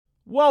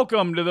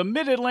Welcome to the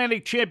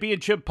Mid-Atlantic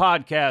Championship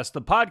Podcast,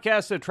 the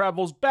podcast that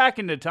travels back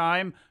into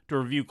time to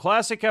review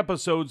classic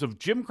episodes of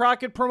Jim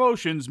Crockett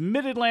Promotions'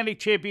 Mid-Atlantic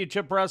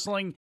Championship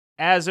Wrestling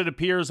as it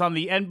appears on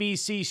the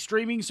NBC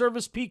streaming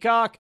service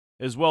Peacock,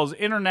 as well as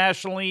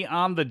internationally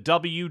on the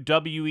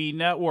WWE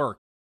Network.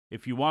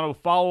 If you want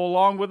to follow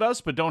along with us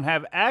but don't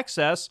have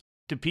access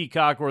to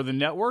Peacock or the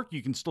network,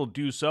 you can still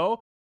do so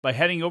by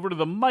heading over to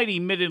the mighty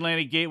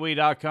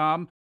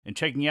MidAtlanticGateway.com and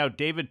checking out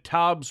David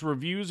Taub's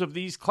reviews of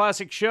these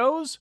classic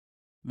shows.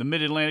 The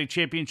Mid-Atlantic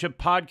Championship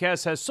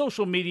Podcast has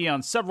social media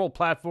on several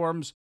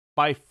platforms.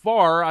 By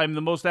far, I'm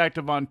the most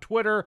active on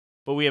Twitter,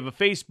 but we have a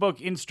Facebook,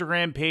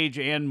 Instagram page,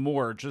 and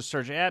more. Just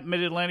search at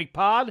Mid-Atlantic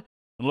Pod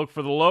and look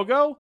for the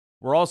logo.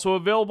 We're also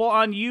available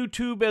on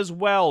YouTube as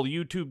well,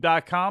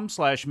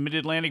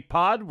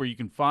 youtube.com/MidAtlanticPod, where you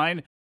can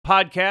find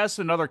podcasts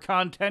and other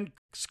content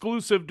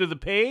exclusive to the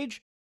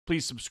page.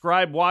 Please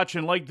subscribe, watch,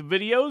 and like the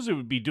videos. It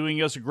would be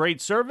doing us a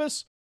great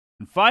service.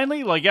 And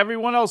finally, like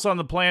everyone else on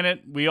the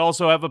planet, we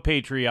also have a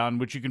Patreon,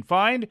 which you can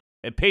find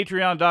at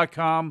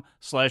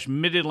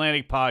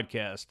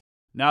patreon.com/MidAtlanticPodcast.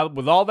 Now,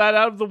 with all that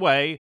out of the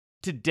way,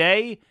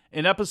 today,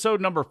 in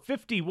episode number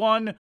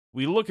 51,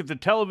 we look at the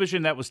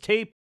television that was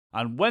taped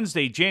on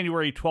Wednesday,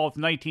 January 12th,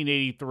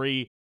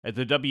 1983, at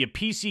the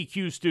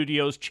WPCQ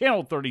Studios,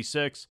 Channel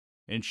 36,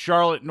 in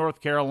Charlotte,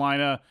 North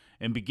Carolina,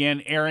 and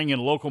began airing in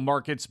local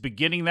markets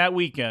beginning that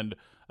weekend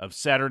of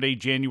Saturday,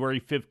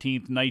 January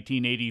 15th,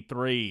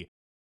 1983.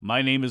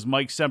 My name is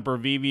Mike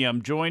Sempervive.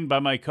 I'm joined by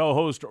my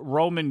co-host,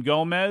 Roman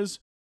Gomez.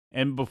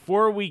 And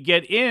before we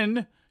get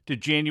in to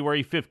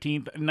January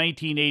 15th,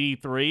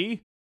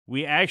 1983,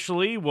 we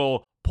actually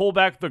will pull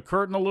back the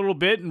curtain a little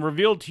bit and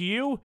reveal to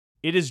you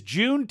it is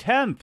June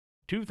 10th,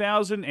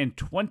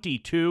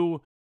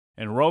 2022,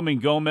 and Roman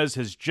Gomez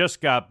has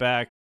just got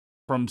back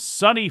from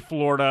sunny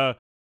Florida.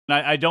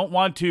 I don't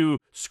want to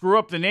screw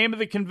up the name of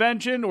the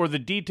convention or the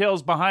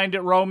details behind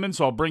it, Roman,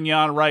 so I'll bring you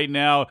on right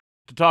now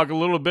to talk a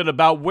little bit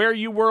about where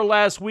you were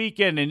last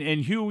weekend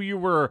and who you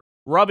were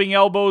rubbing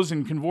elbows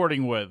and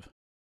cavorting with.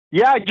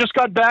 Yeah, I just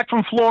got back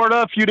from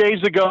Florida a few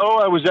days ago.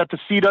 I was at the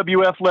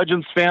CWF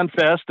Legends Fan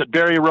Fest that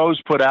Barry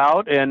Rose put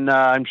out, and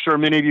I'm sure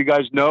many of you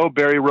guys know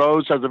Barry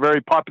Rose has a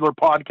very popular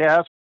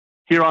podcast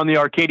here on the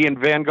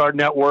Arcadian Vanguard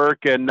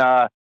Network, and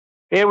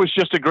it was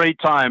just a great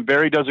time.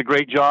 Barry does a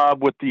great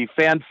job with the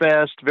Fan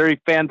Fest,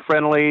 very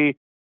fan-friendly.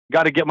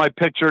 Got to get my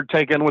picture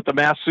taken with the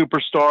Masked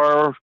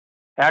Superstar.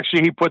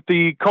 Actually, he put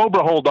the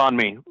Cobra hold on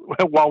me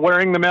while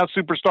wearing the Masked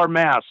Superstar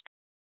mask.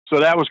 So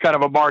that was kind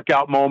of a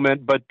mark-out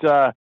moment. But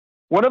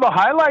one of the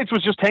highlights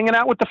was just hanging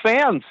out with the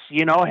fans,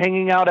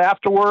 hanging out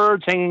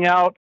afterwards, hanging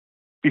out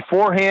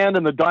beforehand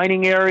in the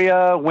dining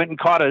area, went and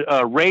caught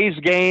a Rays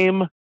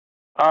game.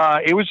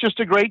 It was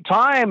just a great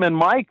time. And,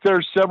 Mike,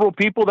 there's several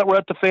people that were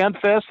at the Fan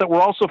Fest that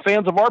were also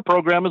fans of our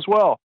program as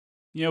well.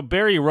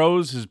 Barry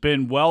Rose has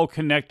been well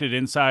connected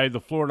inside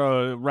the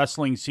Florida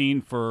wrestling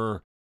scene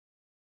for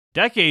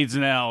decades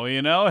now,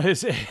 it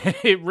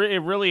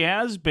really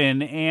has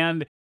been.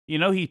 And,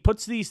 he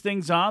puts these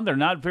things on. They're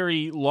not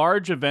very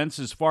large events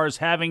as far as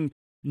having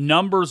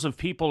numbers of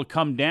people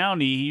come down.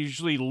 He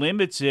usually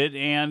limits it.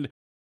 And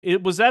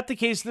was that the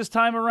case this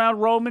time around,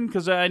 Roman?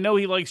 Because I know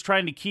he likes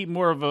trying to keep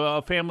more of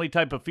a family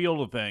type of feel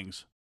to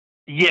things.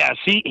 Yes,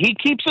 he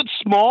keeps it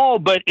small,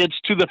 but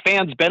it's to the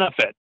fans'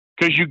 benefit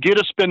because you get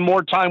to spend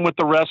more time with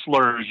the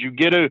wrestlers. You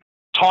get to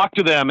talk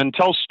to them and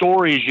tell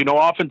stories.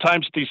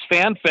 Oftentimes at these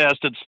fan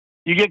fests,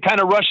 you get kind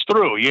of rushed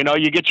through, you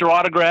get your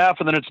autograph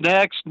and then it's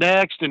next.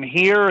 And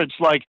here it's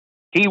like,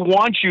 he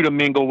wants you to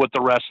mingle with the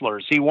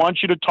wrestlers. He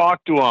wants you to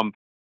talk to them.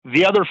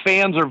 The other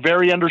fans are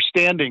very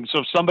understanding.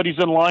 So if somebody's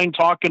in line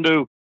talking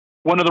to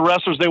one of the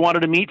wrestlers they wanted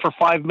to meet for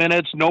 5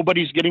 minutes,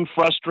 nobody's getting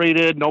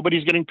frustrated.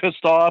 Nobody's getting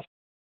pissed off.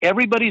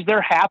 Everybody's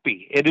there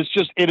happy. It is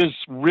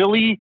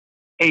really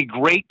a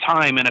great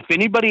time. And if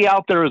anybody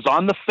out there is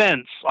on the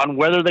fence on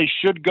whether they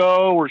should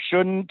go or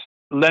shouldn't,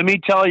 let me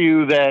tell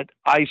you that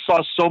I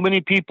saw so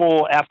many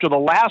people after the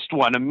last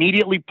one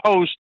immediately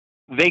post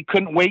they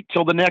couldn't wait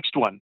till the next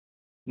one.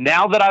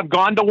 Now that I've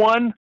gone to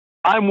one,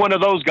 I'm one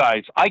of those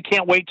guys. I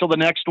can't wait till the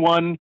next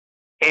one,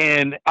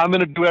 and I'm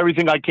going to do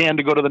everything I can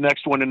to go to the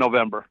next one in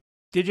November.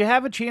 Did you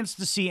have a chance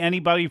to see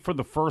anybody for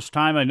the first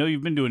time? I know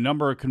you've been to a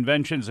number of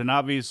conventions, and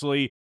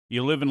obviously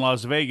you live in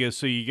Las Vegas,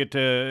 so you get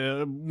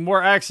to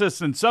more access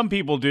than some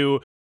people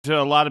do to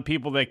a lot of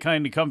people that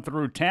kind of come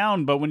through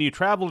town. But when you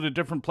travel to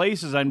different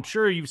places, I'm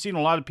sure you've seen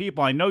a lot of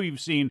people. I know you've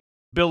seen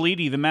Bill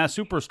Eadie, the Masked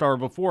Superstar,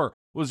 before.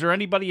 Was there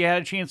anybody you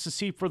had a chance to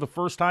see for the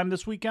first time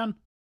this weekend?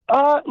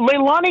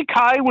 Leilani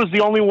Kai was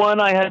the only one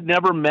I had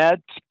never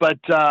met, but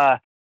I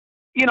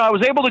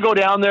was able to go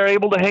down there,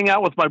 able to hang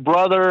out with my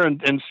brother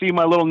and see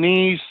my little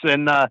niece,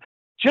 and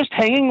just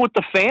hanging with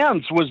the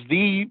fans was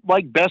the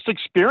best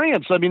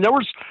experience. I mean, there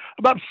was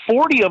about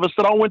 40 of us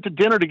that all went to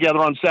dinner together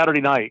on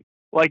Saturday night.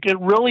 It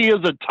really is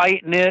a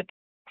tight-knit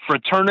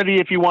fraternity,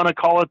 if you want to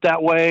call it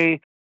that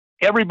way.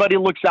 Everybody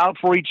looks out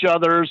for each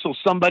other. So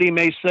somebody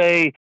may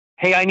say,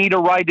 hey, I need a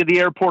ride to the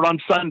airport on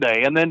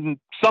Sunday. And then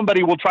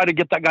somebody will try to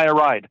get that guy a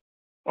ride.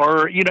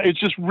 Or,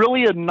 it's just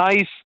really a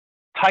nice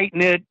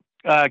tight-knit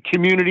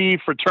community,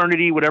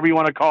 fraternity, whatever you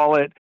want to call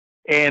it.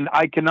 And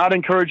I cannot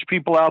encourage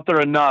people out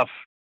there enough.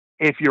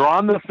 If you're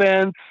on the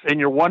fence and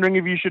you're wondering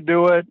if you should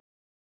do it,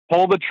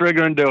 pull the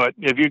trigger and do it.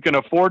 If you can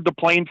afford the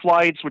plane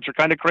flights, which are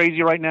kind of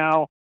crazy right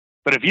now,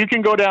 but if you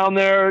can go down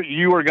there,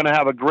 you are going to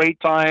have a great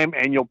time,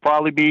 and you'll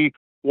probably be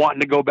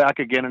wanting to go back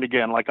again and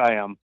again like I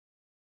am.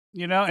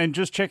 You know, and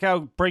just check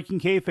out Breaking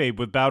Kayfabe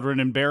with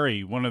Bowdrin and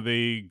Barry, one of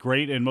the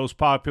great and most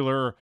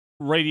popular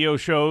radio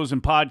shows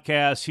and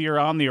podcasts here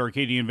on the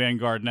Arcadian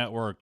Vanguard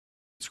Network.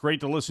 It's great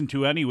to listen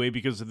to anyway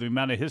because of the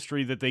amount of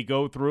history that they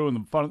go through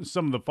and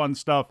some of the fun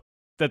stuff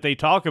that they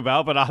talk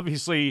about, but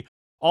obviously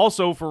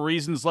also for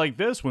reasons like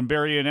this when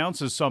Barry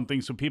announces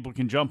something so people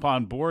can jump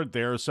on board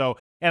there. So,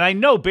 and I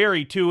know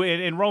Barry too,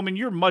 and Roman,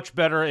 you're much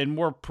better and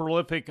more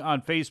prolific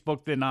on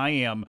Facebook than I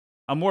am.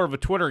 I'm more of a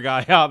Twitter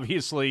guy,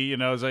 obviously, you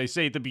know, as I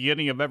say at the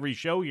beginning of every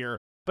show here.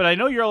 But I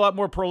know you're a lot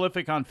more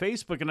prolific on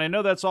Facebook, and I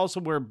know that's also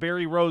where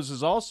Barry Rose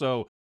is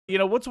also. You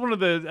know, what's one of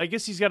the, I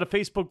guess he's got a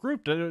Facebook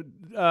group,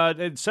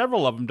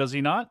 several of them, does he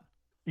not?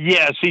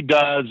 Yes, he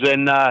does.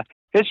 And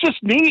it's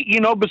just neat, you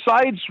know,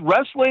 besides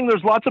wrestling,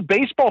 there's lots of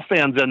baseball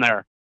fans in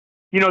there.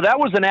 You know, that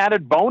was an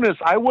added bonus.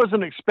 I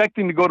wasn't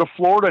expecting to go to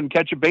Florida and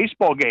catch a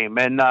baseball game.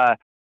 And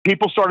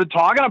people started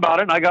talking about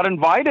it, and I got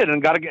invited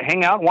and got to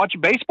hang out and watch a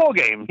baseball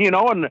game, you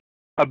know, and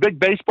a big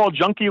baseball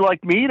junkie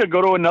like me to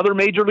go to another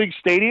major league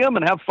stadium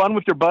and have fun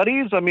with your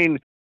buddies. I mean,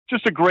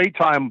 just a great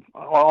time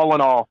all in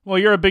all. Well,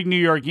 you're a big New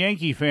York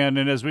Yankee fan,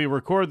 and as we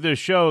record this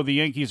show, the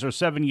Yankees are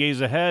 7 games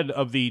ahead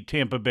of the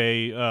Tampa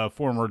Bay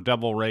former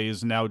Devil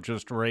Rays, now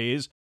just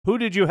Rays. Who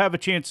did you have a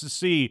chance to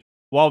see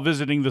while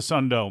visiting the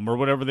Sundome, or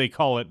whatever they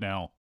call it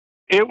now?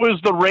 It was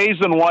the Rays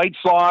and White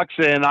Sox,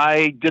 and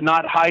I did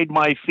not hide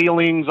my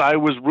feelings. I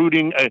was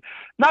rooting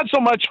not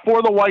so much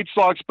for the White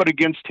Sox, but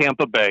against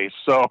Tampa Bay.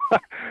 So,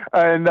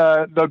 and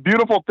the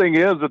beautiful thing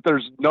is that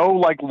there's no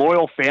like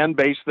loyal fan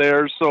base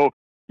there. So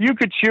you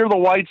could cheer the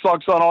White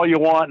Sox on all you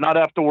want, not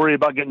have to worry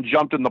about getting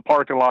jumped in the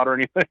parking lot or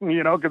anything,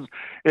 you know, because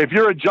if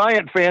you're a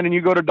Giant fan and you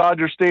go to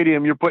Dodger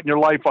Stadium, you're putting your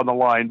life on the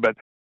line. But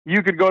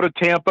you could go to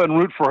Tampa and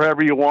root for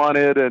whoever you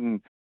wanted,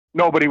 and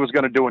nobody was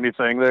going to do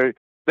anything.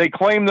 They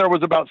claimed there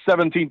was about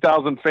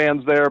 17,000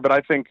 fans there, but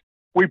I think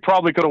we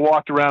probably could have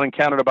walked around and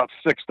counted about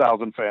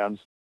 6,000 fans.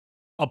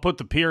 I'll put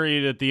the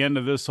period at the end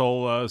of this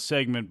whole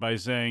segment by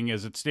saying,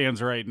 as it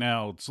stands right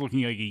now, it's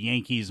looking like a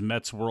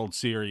Yankees-Mets World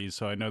Series,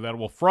 so I know that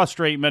will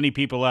frustrate many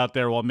people out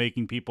there while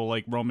making people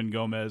like Roman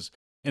Gomez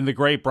and the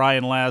great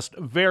Brian Last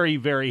very,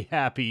 very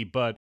happy.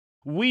 But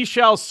we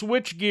shall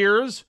switch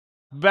gears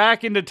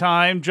back into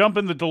time, jump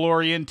in the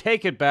DeLorean,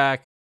 take it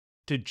back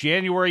to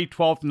January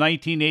 12th,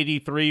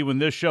 1983, when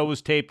this show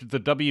was taped at the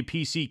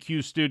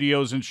WPCQ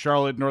studios in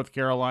Charlotte, North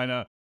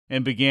Carolina,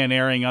 and began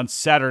airing on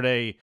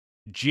Saturday,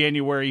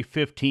 January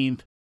 15th.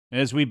 And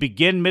as we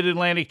begin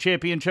Mid-Atlantic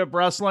Championship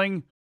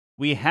Wrestling,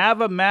 we have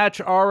a match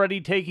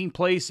already taking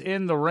place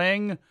in the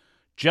ring.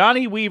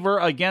 Johnny Weaver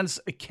against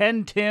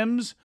Ken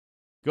Timms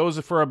goes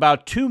for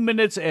about 2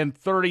 minutes and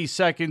 30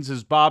 seconds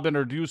as Bob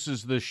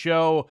introduces the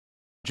show.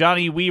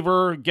 Johnny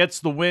Weaver gets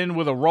the win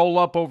with a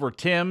roll-up over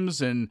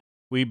Timms, and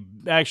we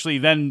actually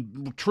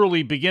then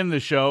truly begin the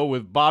show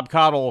with Bob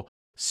Caudle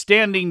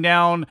standing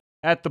down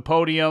at the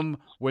podium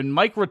when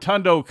Mike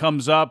Rotundo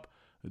comes up,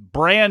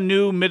 brand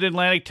new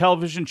Mid-Atlantic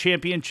Television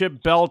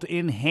Championship belt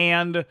in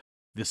hand,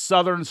 the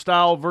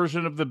Southern-style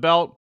version of the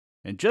belt.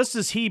 And just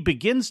as he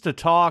begins to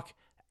talk,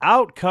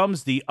 out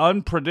comes the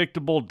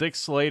unpredictable Dick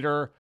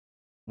Slater,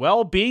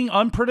 well, being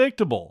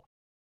unpredictable.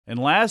 And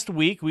last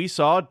week we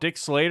saw Dick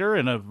Slater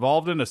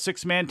involved in a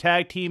six-man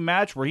tag team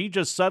match where he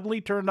just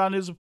suddenly turned on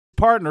his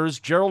partners,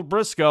 Gerald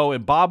Briscoe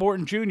and Bob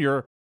Orton Jr.,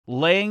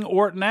 laying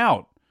Orton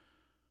out.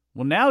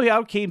 Well, now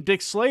out came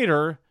Dick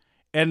Slater,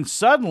 and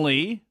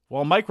suddenly,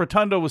 while Mike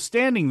Rotundo was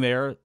standing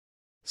there,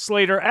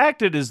 Slater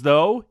acted as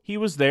though he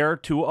was there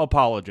to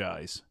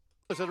apologize.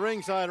 At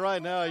ringside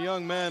right now, a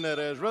young man that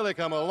has really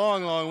come a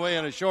long, long way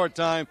in a short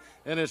time,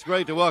 and it's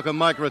great to welcome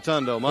Mike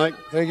Rotundo. Mike?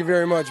 Thank you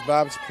very much,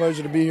 Bob. It's a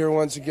pleasure to be here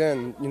once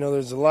again. You know,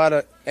 there's a lot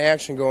of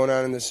action going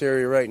on in this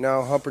area right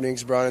now.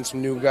 Humperdinck's brought in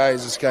some new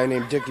guys, this guy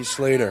named Dickie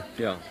Slater.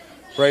 Yeah.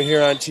 Right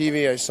here on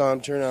TV, I saw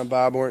him turn on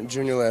Bob Orton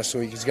Jr. last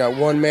week. He's got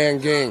one-man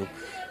gang.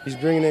 He's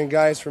bringing in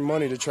guys for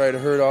money to try to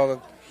hurt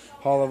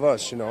all of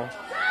us, you know.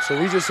 So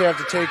we just have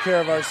to take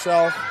care of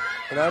ourselves.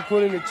 And I'm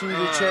putting the TV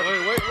check.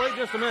 Wait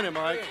just a minute,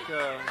 Mike.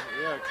 Yeah.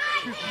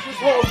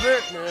 Just a little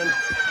bit, man.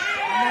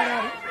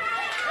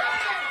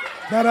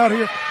 Not out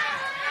here.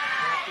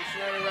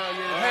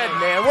 Head,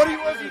 man. What do you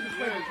want to do?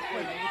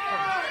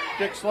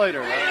 Dick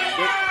Slater,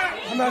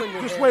 right? I'm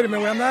not, just wait a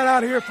minute. I'm not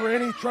out here for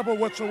any trouble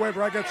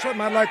whatsoever. I got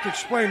something I'd like to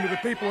explain to the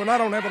people, and I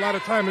don't have a lot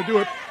of time to do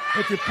it.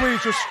 If you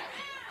please, just,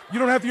 you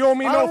don't have to owe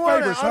me no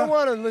favors, huh? I don't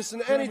want to listen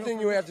to anything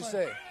you have to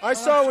say. I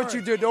saw what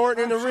you did to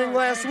Orton in the ring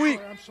last week.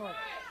 I'm sorry.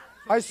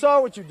 I saw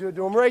what you did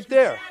to him right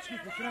there. Excuse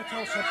me, can I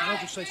tell something? I'll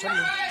just say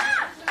something.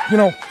 You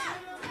know,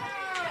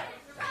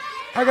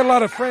 I got a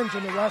lot of friends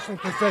in the wrestling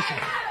profession.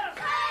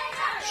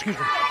 Excuse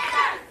me.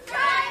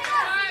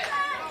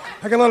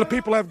 I got a lot of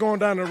people I've gone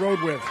down the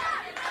road with.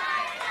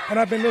 and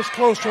I've been this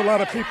close to a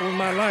lot of people in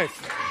my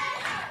life.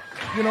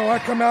 You know, I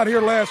come out here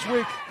last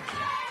week,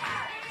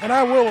 and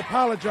I will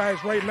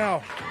apologize right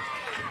now.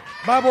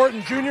 Bob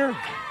Orton Jr.,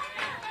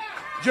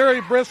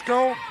 Jerry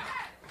Briscoe,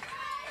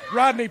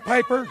 Rodney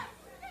Piper,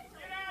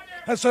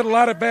 I said a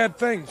lot of bad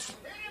things.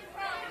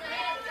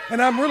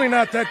 And I'm really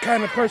not that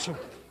kind of person.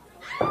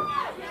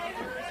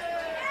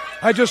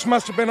 I just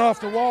must have been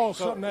off the wall or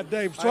something that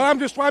day. So I'm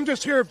just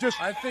here.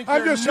 I think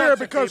I'm just here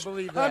because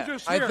I'm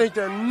just here. I think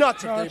they're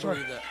nuts if they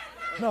believe that.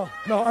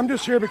 No, I'm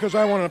just here because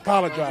I want to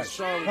apologize.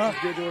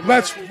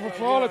 That's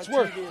for all it's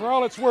worth. For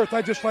all it's worth,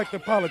 I just like to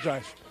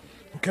apologize.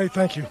 Okay,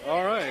 thank you.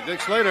 All right,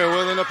 Dick Slater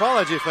with an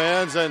apology,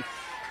 fans, and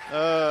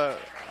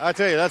I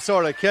tell you, that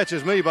sort of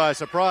catches me by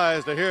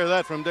surprise to hear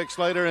that from Dick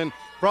Slater, and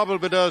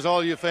probably does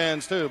all you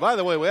fans too. By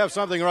the way, we have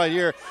something right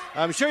here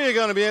I'm sure you're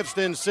going to be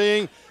interested in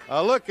seeing.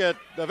 A look at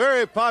the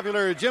very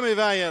popular Jimmy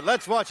Valiant.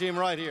 Let's watch him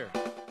right here.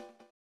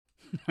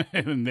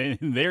 And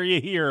there you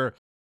hear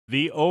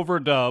the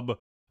overdub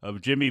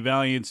of Jimmy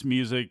Valiant's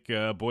music,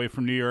 Boy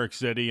from New York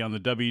City, on the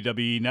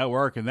WWE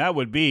Network, and that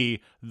would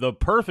be the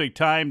perfect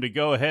time to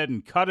go ahead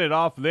and cut it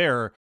off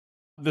there.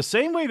 The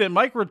same way that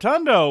Mike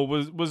Rotundo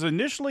was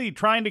initially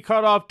trying to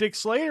cut off Dick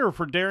Slater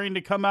for daring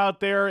to come out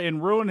there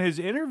and ruin his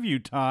interview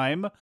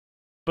time.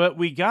 But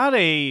we got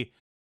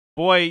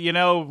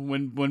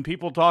when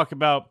people talk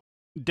about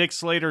Dick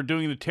Slater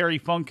doing the Terry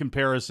Funk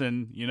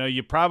comparison,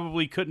 you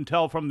probably couldn't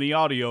tell from the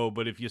audio,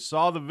 but if you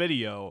saw the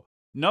video,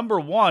 number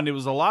one, it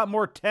was a lot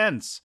more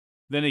tense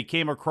than it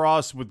came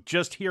across with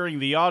just hearing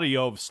the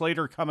audio of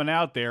Slater coming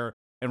out there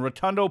and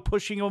Rotundo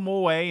pushing him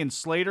away, and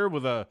Slater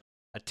with a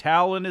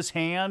towel in his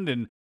hand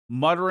and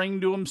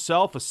muttering to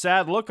himself, a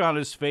sad look on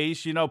his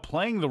face,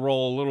 playing the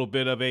role a little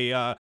bit of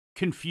a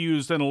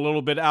confused and a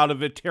little bit out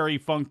of it Terry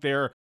Funk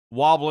there,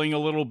 wobbling a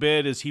little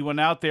bit as he went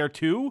out there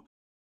too.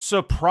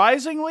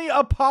 Surprisingly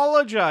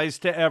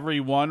apologized to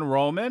everyone,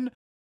 Roman,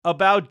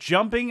 about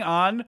jumping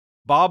on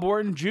Bob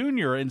Orton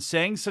Jr. and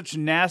saying such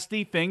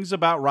nasty things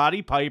about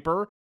Roddy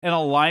Piper and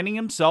aligning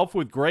himself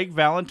with Greg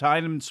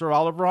Valentine and Sir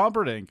Oliver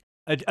Humperdinck.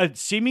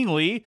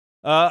 Seemingly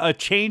a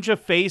change of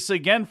face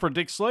again for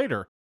Dick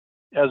Slater.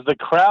 As the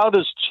crowd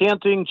is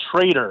chanting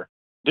traitor,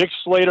 Dick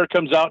Slater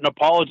comes out and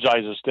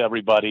apologizes to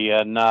everybody.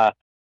 And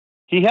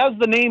he has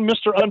the name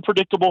Mr.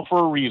 Unpredictable for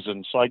a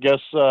reason. So I guess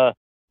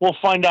we'll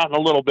find out in a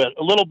little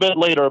bit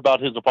later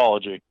about his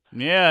apology.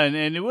 Yeah,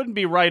 and it wouldn't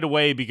be right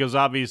away because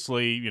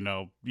obviously,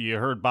 you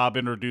heard Bob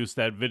introduce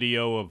that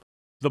video of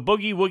the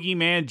Boogie Woogie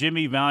Man,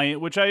 Jimmy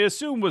Valiant, which I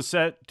assume was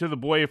set to the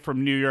Boy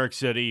from New York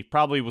City.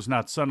 Probably was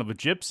not Son of a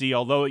Gypsy,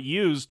 although it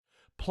used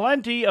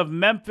plenty of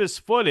Memphis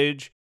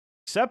footage,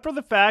 except for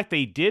the fact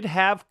they did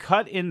have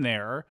cut in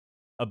there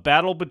a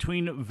battle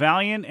between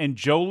Valiant and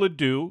Joe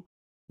Ledoux,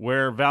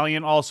 where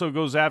Valiant also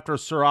goes after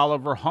Sir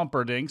Oliver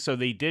Humperdinck, so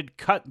they did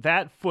cut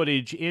that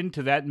footage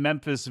into that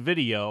Memphis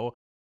video.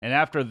 And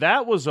after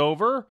that was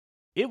over,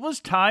 it was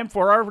time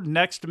for our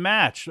next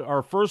match,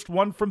 our first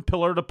one from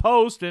pillar to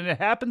post, and it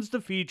happens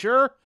to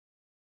feature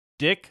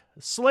Dick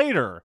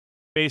Slater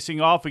facing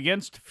off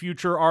against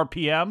future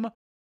RPM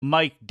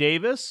Mike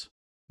Davis.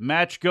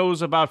 Match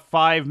goes about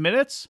 5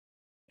 minutes,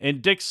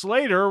 and Dick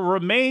Slater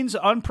remains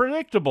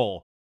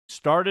unpredictable.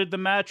 Started the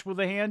match with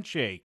a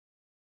handshake,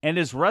 and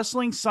is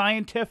wrestling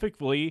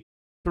scientifically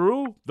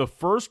through the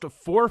first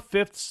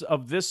 4/5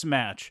 of this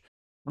match,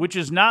 which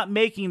is not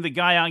making the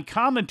guy on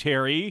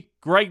commentary,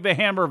 Greg the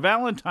Hammer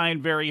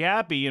Valentine, very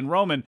happy. And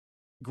Roman,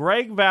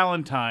 Greg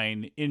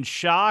Valentine in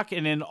shock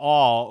and in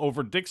awe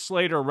over Dick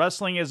Slater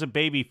wrestling as a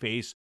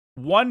babyface,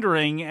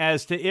 wondering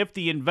as to if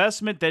the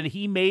investment that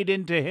he made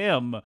into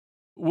him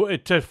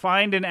to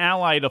find an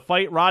ally to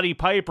fight Roddy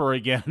Piper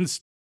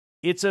against.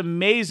 It's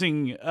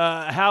amazing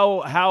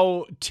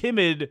how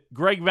timid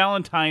Greg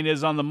Valentine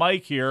is on the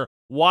mic here,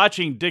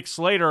 watching Dick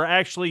Slater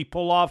actually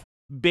pull off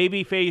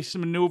babyface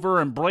maneuver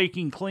and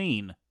breaking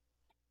clean.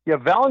 Yeah,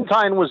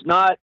 Valentine was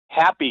not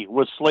happy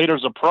with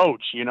Slater's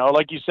approach.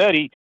 Like you said,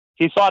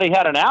 he thought he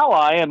had an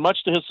ally, and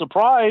much to his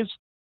surprise,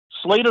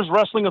 Slater's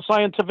wrestling a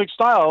scientific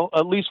style,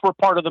 at least for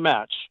part of the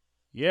match.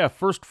 Yeah,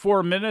 first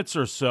 4 minutes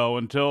or so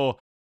until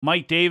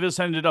Mike Davis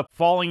ended up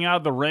falling out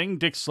of the ring.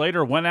 Dick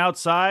Slater went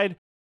outside,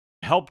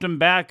 helped him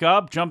back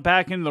up, jumped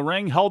back in the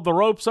ring, held the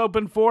ropes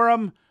open for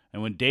him,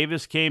 and when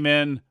Davis came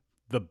in,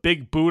 the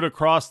big boot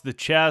across the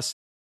chest,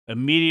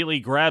 immediately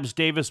grabs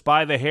Davis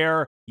by the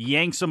hair,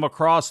 yanks him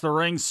across the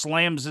ring,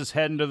 slams his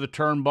head into the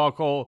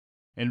turnbuckle,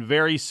 and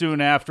very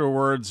soon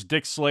afterwards,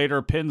 Dick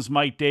Slater pins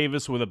Mike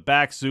Davis with a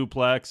back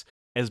suplex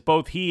as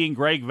both he and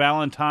Greg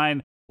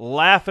Valentine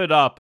laugh it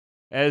up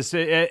as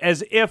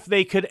if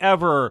they could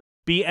ever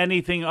be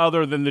anything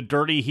other than the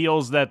dirty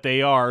heels that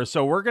they are.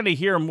 So we're going to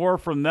hear more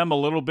from them a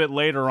little bit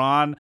later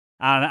on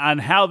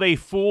how they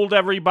fooled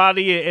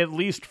everybody, at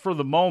least for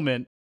the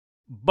moment.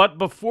 But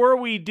before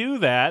we do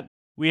that,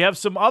 we have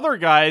some other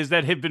guys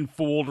that have been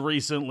fooled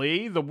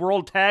recently. The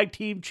World Tag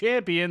Team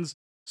Champions,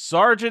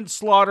 Sergeant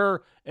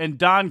Slaughter and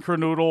Don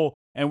Kernodle,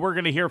 and we're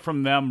going to hear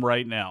from them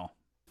right now.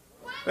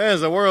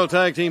 There's the World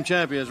Tag Team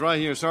Champions right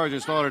here,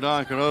 Sergeant Slaughter,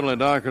 Don Kernodle, and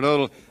Don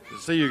Kernodle.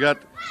 See, you got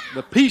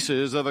the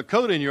pieces of a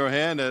coat in your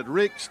hand that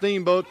Rick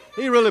Steamboat,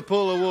 he really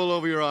pulled the wool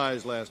over your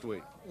eyes last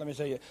week. Let me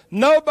tell you,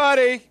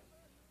 nobody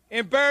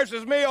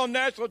embarrasses me on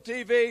national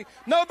TV.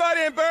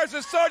 Nobody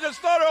embarrasses Sergeant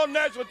Slaughter on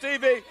national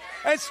TV.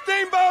 And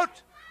Steamboat,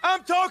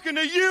 I'm talking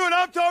to you and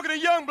I'm talking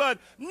to Youngblood.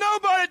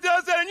 Nobody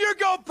does that, and you're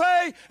going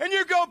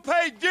to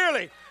pay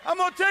dearly. I'm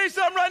going to tell you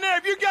something right now.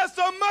 If you got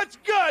so much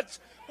guts,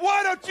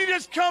 why don't you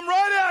just come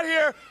right out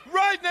here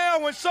right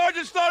now when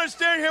Sergeant Slaughter's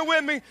standing here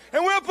with me,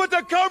 and we'll put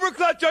the Cobra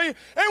Clutch on you, and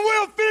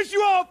we'll finish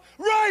you off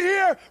right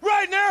here,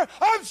 right now.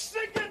 I'm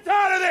sick and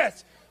tired of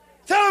this.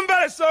 Tell him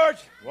about it, Sarge.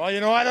 Well,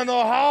 I don't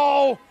know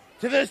how,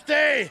 to this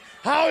day,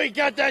 how he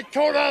got that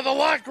coat out of the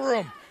locker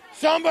room.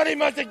 Somebody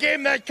must have gave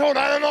him that coat.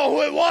 I don't know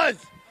who it was.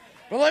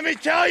 But let me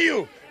tell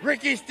you,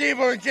 Ricky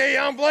Steamboat and Jay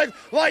Youngblood,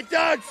 like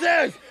Don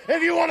says,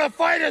 if you want to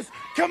fight us,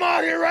 come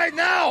out here right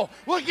now.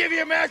 We'll give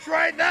you a match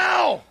right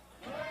now.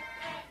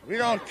 We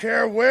don't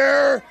care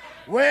where,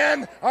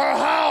 when, or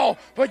how,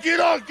 but you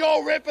don't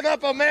go ripping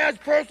up a man's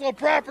personal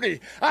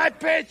property. I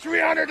paid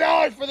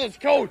 $300 for this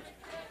coat,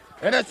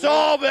 and it's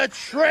all but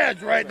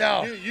shreds right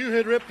now. You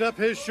had ripped up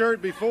his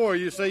shirt before.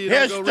 You say you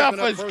don't go ripping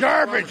up his stuff was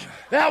garbage. property.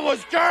 That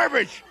was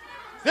garbage.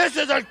 This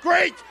is a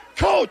great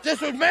coat.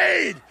 This was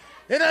made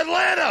in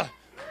Atlanta.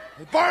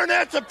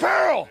 Barnett's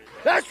Apparel.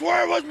 That's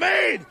where it was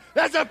made.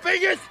 That's the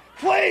biggest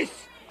place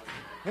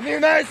in the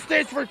United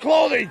States for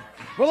clothing.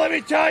 But let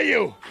me tell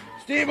you,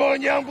 Steamboat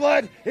and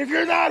Youngblood, if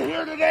you're not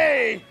here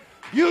today,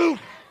 you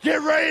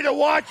get ready to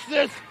watch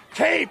this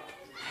tape,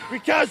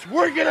 because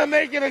we're going to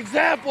make an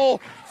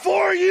example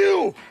for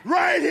you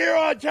right here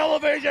on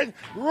television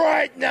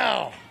right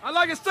now. I'd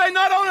like to say,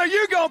 not only are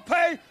you going to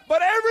pay,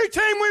 but every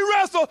team we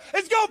wrestle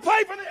is going to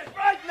pay for this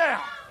right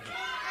now.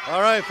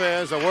 All right,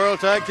 fans, the World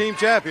Tag Team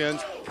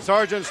Champions,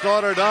 Sergeant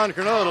Slaughter, Don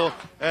Kernodle,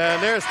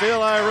 and they're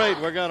still irate.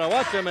 We're going to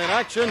watch them in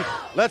action.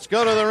 Let's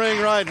go to the ring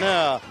right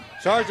now.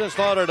 Sergeant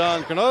Slaughter,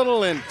 Don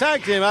Kernodle in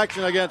tag team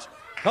action against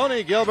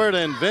Tony Gilbert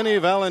and Vinny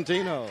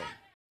Valentino.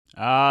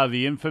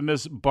 The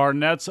infamous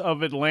Barnett's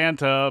of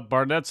Atlanta,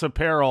 Barnett's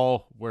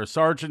Apparel, where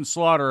Sergeant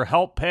Slaughter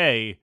helped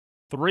pay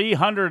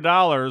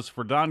 $300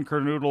 for Don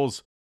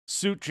Kernodle's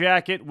suit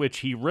jacket, which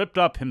he ripped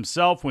up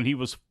himself when he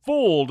was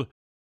fooled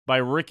by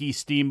Ricky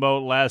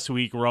Steamboat last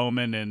week,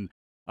 Roman. And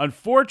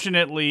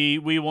unfortunately,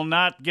 we will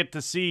not get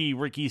to see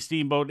Ricky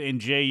Steamboat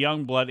and Jay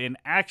Youngblood in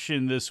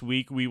action this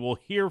week. We will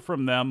hear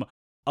from them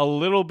a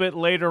little bit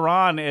later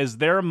on as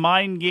their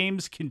mind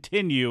games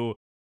continue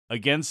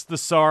against the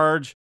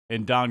Sarge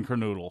and Don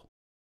Kernodle.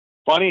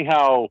 Funny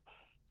how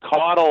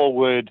Caudle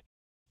would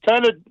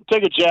kind of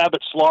take a jab at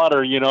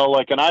Slaughter,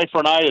 like an eye for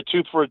an eye, a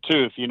tooth for a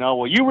tooth.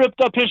 Well, you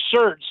ripped up his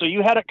shirt, so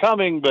you had it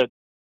coming. But,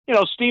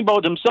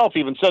 Steamboat himself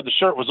even said the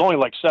shirt was only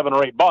like $7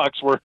 or $8,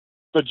 where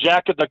the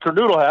jacket that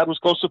Kernodle had was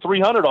close to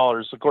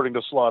 $300, according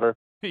to Slaughter.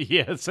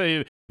 Yeah,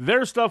 say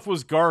their stuff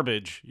was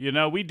garbage.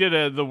 We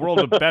did the world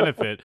of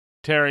benefit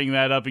tearing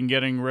that up and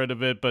getting rid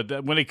of it.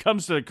 But when it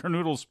comes to the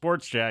Kernodle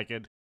sports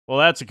jacket, well,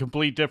 that's a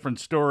complete different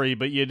story.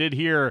 But you did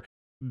hear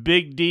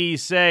Big D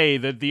say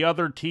that the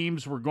other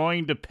teams were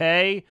going to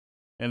pay.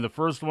 And the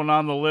first one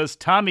on the list,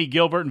 Tommy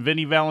Gilbert and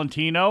Vinny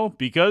Valentino,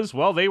 because,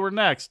 well, they were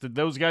next.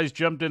 Those guys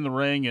jumped in the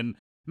ring, and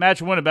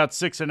match went about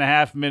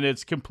 6.5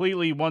 minutes,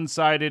 completely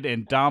one-sided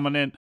and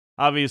dominant.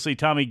 Obviously,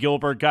 Tommy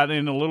Gilbert got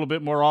in a little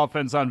bit more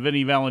offense on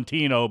Vinny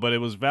Valentino, but it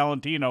was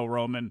Valentino,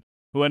 Roman,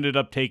 who ended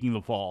up taking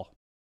the fall.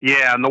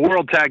 Yeah, and the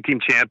World Tag Team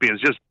Champions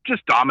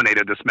just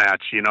dominated this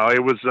match.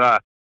 It was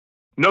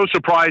no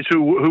surprise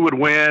who would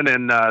win,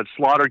 and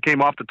Slaughter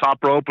came off the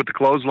top rope with the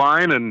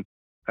clothesline, and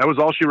that was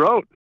all she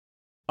wrote.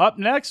 Up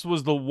next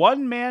was the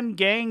one-man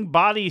gang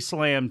body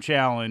slam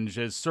challenge,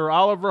 as Sir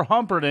Oliver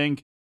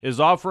Humperdinck is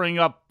offering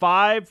up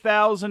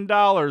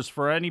 $5,000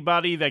 for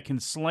anybody that can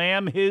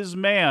slam his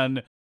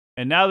man.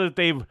 And now that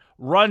they've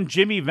run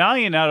Jimmy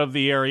Valiant out of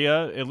the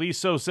area, at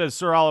least so says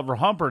Sir Oliver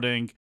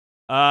Humperdinck,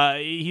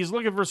 he's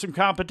looking for some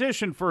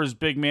competition for his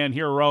big man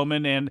here,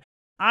 Roman. And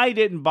I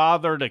didn't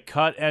bother to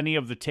cut any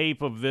of the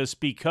tape of this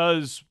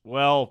because,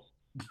 well,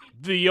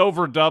 the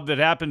overdub that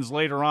happens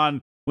later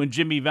on when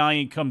Jimmy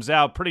Valiant comes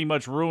out pretty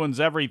much ruins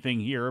everything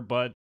here.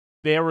 But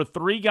there were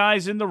 3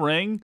 guys in the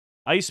ring: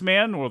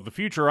 Iceman, or the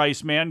future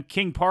Iceman,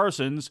 King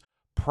Parsons,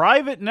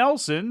 Private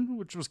Nelson,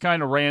 which was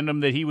kind of random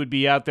that he would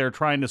be out there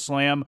trying to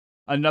slam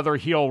another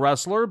heel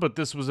wrestler, but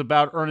this was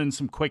about earning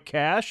some quick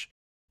cash,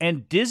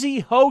 and Dizzy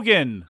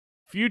Hogan,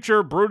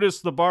 future Brutus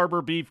the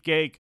Barber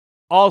Beefcake,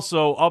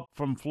 also up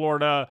from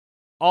Florida,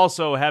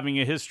 also having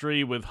a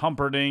history with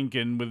Humperdinck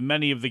and with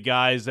many of the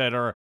guys that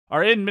are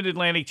in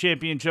Mid-Atlantic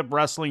Championship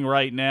Wrestling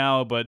right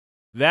now. But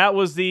that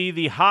was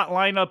the hot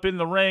lineup in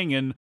the ring,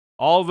 and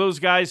all those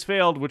guys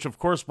failed, which of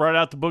course brought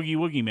out the Boogie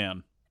Woogie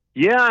Man.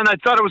 Yeah, and I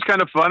thought it was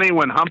kind of funny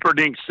when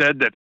Humperdinck said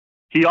that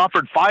he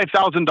offered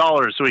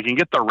 $5,000 so he can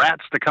get the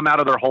rats to come out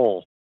of their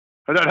hole.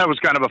 I thought that was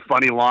kind of a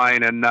funny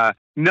line. And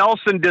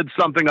Nelson did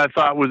something I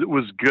thought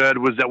was good,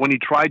 was that when he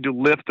tried to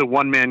lift the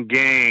one-man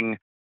gang,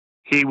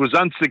 he was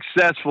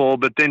unsuccessful,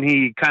 but then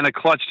he kind of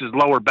clutched his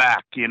lower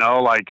back,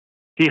 like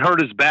he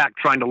hurt his back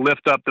trying to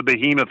lift up the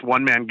behemoth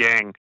one-man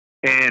gang.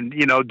 And,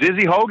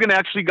 Dizzy Hogan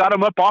actually got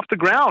him up off the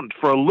ground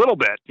for a little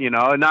bit,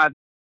 not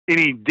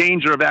any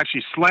danger of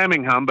actually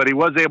slamming him, but he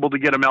was able to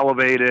get him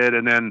elevated.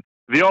 And then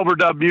the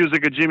overdub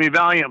music of Jimmy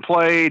Valiant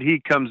played.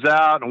 He comes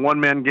out, and One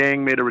Man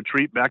Gang made a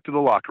retreat back to the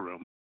locker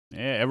room.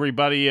 Yeah,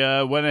 everybody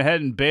went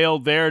ahead and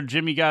bailed there.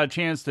 Jimmy got a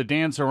chance to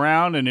dance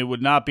around, and it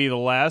would not be the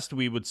last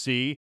we would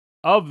see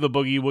of the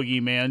Boogie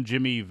Woogie Man,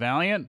 Jimmy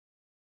Valiant.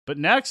 But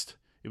next,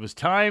 it was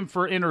time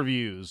for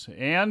interviews.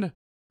 And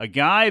a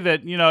guy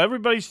that,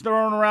 everybody's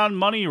throwing around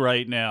money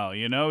right now.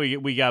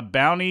 We got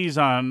bounties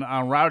on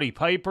Rowdy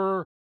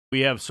Piper.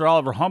 We have Sir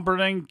Oliver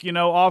Humperdinck,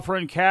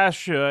 offering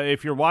cash.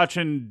 If you're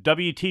watching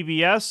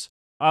WTBS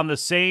on the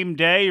same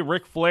day,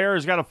 Ric Flair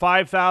has got a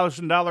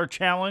 $5,000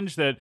 challenge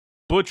that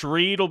Butch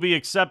Reed will be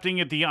accepting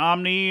at the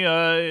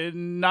Omni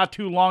not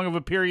too long of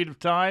a period of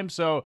time.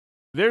 So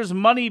there's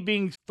money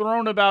being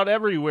thrown about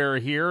everywhere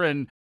here.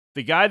 And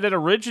the guy that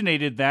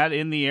originated that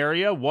in the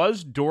area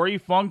was Dory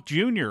Funk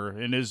Jr.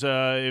 And if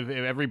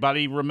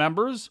everybody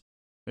remembers,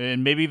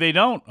 and maybe they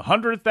don't,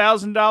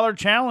 $100,000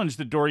 challenge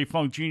that Dory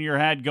Funk Jr.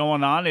 had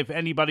going on if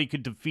anybody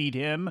could defeat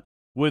him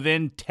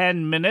within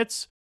 10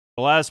 minutes.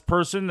 The last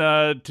person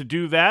to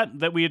do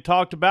that we had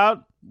talked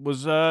about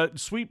was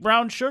Sweet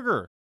Brown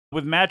Sugar,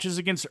 with matches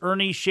against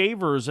Ernie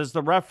Shavers as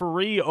the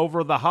referee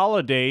over the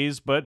holidays.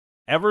 But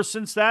ever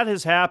since that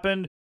has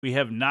happened, we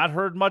have not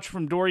heard much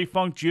from Dory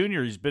Funk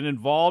Jr. He's been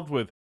involved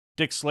with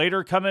Dick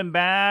Slater coming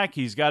back.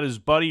 He's got his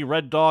buddy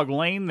Red Dog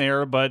Lane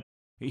there. But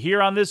here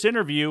on this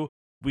interview,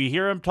 we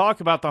hear him talk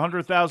about the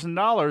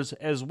 $100,000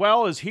 as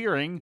well as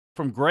hearing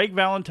from Greg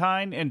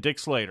Valentine and Dick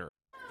Slater.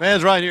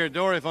 Fans right here,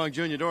 Dory Funk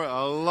Jr. Dory,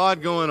 a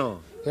lot going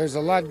on. There's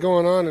a lot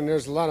going on, and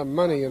there's a lot of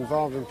money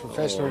involved in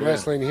professional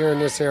wrestling here in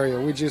this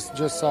area. We just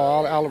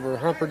saw Oliver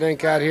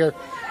Humperdinck out here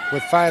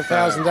with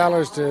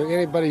 $5,000 to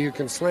anybody who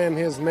can slam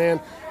his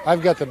man.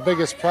 I've got the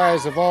biggest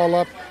prize of all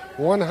up,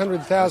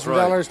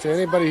 $100,000 to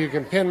anybody who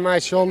can pin my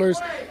shoulders,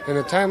 and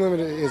the time limit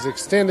is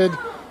extended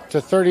to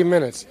 30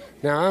 minutes.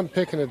 Now I'm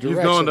picking a direction.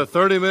 You've gone to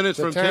 30 minutes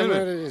from 10 minutes? The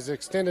time limit is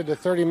extended to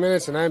 30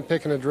 minutes, and I'm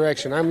picking a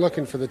direction. I'm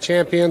looking for the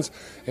champions,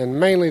 and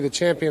mainly the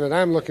champion that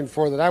I'm looking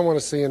for that I want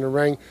to see in the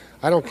ring.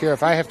 I don't care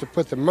if I have to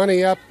put the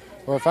money up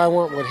or if I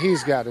want what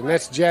he's got, and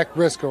that's Jack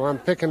Briscoe. I'm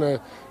picking a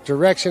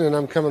direction, and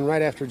I'm coming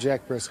right after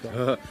Jack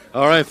Briscoe.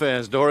 All right,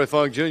 fans. Dory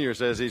Funk Jr.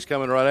 says he's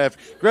coming right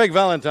after. Greg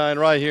Valentine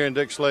right here and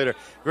Dick Slater.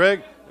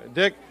 Greg,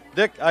 Dick,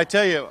 I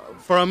tell you,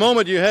 for a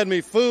moment you had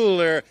me fooled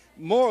there.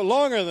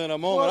 Longer than a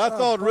moment. I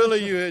thought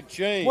really you had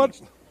changed. What?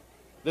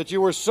 That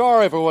you were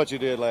sorry for what you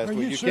did last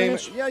week. You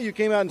serious? You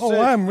came out and said.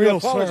 Oh, I'm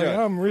real sorry.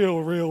 I'm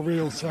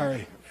real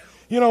sorry.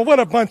 What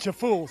a bunch of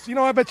fools.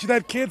 I bet you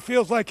that kid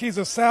feels like he's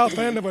a south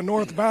end of a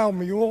northbound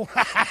mule.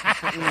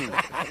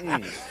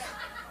 Let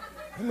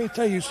me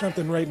tell you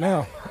something right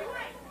now.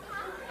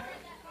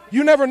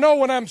 You never know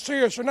when I'm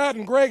serious or not,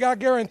 and Greg, I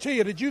guarantee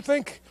you, did you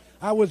think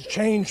I was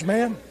changed,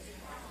 man?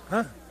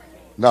 Huh?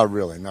 Not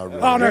really. Oh, no,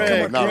 come on,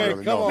 Greg. No.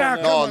 Tell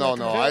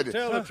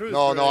the truth,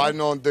 Greg. I've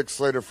known Dick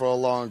Slater for a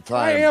long time.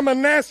 I am a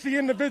nasty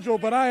individual,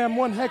 but I am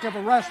one heck of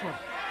a wrestler.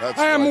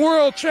 I am right.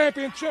 world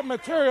championship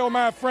material,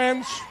 my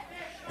friends.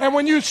 And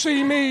when you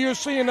see me, you're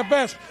seeing the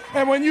best.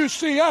 And when you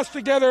see us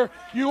together,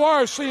 you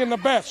are seeing the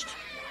best.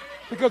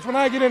 Because when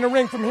I get in the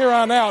ring from here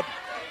on out,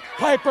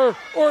 Piper,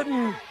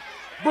 Orton,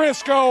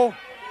 Briscoe,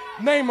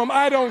 name them,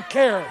 I don't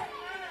care.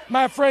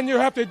 My friend, you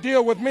have to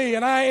deal with me,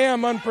 and I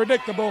am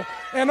unpredictable,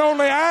 and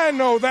only I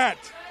know that.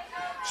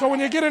 So when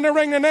you get in the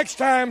ring the next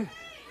time,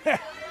 I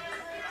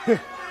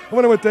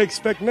wonder what they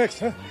expect next,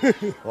 huh?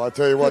 Well, I'll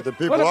tell you what, the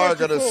people are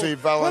going to see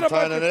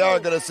Valentine, and they are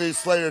going to see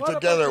Slater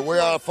together. We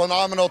are a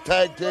phenomenal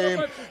tag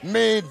team,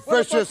 mean,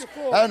 vicious,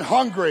 and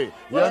hungry.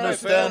 You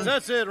understand?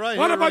 That's it right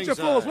What here. a bunch of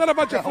fools. What a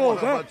bunch of fools,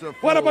 huh?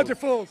 What a bunch of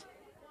fools.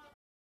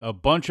 A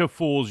bunch of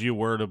fools you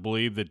were to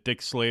believe that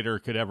Dick Slater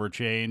could ever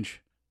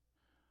change.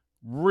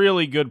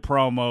 Really good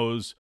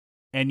promos.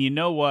 And you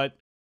know what?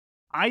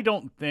 I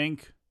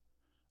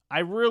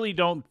really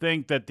don't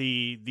think that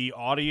the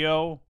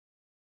audio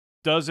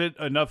does it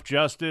enough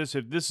justice.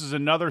 If this is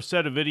another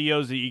set of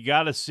videos that you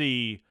got to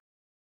see,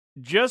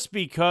 just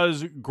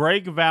because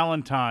Greg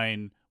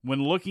Valentine,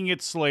 when looking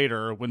at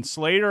Slater, when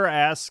Slater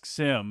asks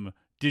him,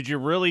 did you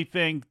really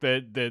think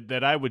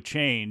that I would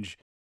change?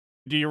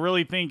 Do you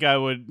really think I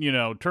would,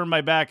 turn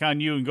my back on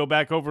you and go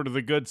back over to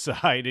the good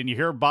side? And you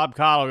hear Bob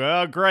Caudle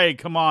go, oh, Greg,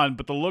 come on.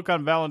 But the look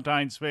on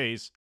Valentine's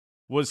face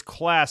was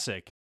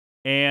classic.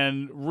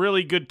 And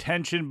really good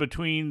tension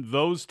between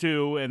those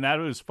two. And that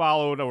was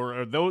followed,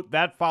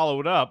 that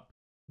followed up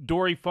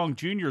Dory Funk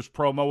Jr.'s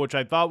promo, which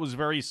I thought was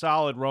very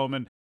solid,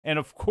 Roman. And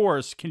of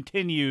course,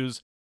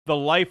 continues the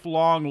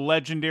lifelong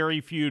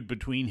legendary feud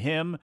between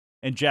him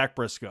and Jack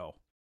Briscoe.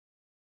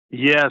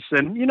 Yes.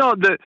 And,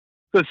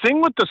 the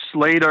thing with the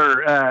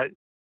Slater,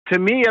 to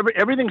me,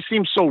 everything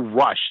seems so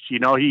rushed.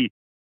 He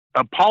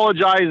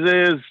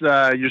apologizes.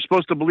 You're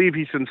supposed to believe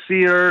he's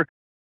sincere.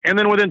 And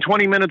then within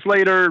 20 minutes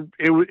later,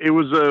 it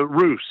was a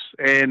ruse.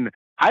 And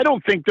I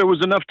don't think there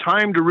was enough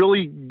time to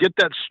really get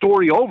that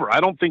story over. I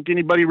don't think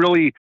anybody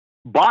really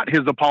bought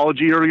his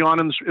apology early on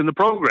in the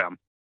program.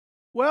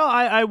 Well,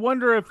 I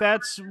wonder if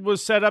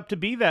was set up to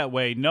be that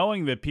way,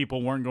 knowing that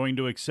people weren't going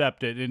to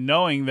accept it and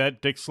knowing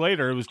that Dick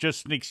Slater was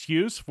just an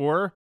excuse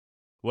for,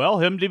 well,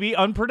 him to be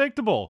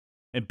unpredictable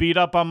and beat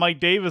up on Mike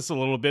Davis a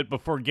little bit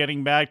before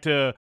getting back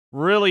to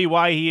really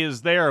why he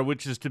is there,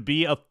 which is to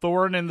be a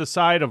thorn in the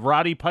side of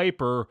Roddy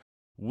Piper,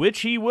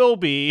 which he will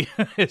be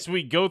as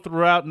we go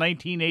throughout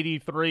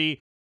 1983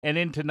 and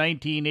into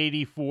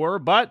 1984.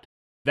 But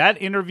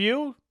that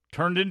interview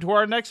turned into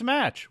our next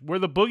match, where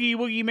the Boogie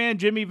Woogie Man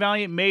Jimmy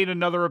Valiant made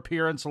another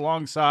appearance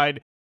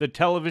alongside the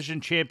television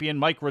champion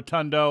Mike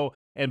Rotundo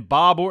and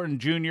Bob Orton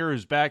Jr.,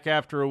 who's back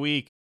after a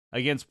week,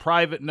 against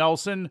Private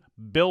Nelson,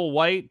 Bill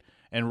White,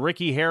 and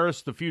Ricky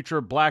Harris, the future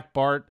Black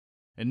Bart.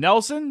 And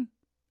Nelson,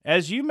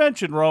 as you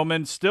mentioned,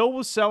 Roman, still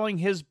was selling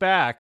his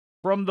back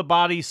from the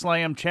Body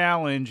Slam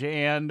Challenge,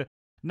 and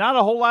not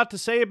a whole lot to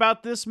say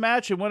about this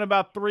match. It went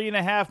about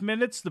 3.5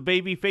 minutes. The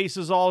baby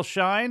faces all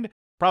shined.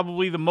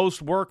 Probably the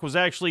most work was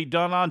actually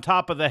done on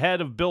top of the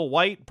head of Bill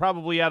White,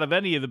 probably out of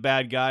any of the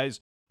bad guys,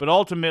 but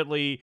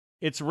ultimately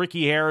it's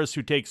Ricky Harris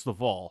who takes the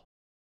fall.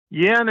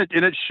 Yeah, and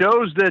it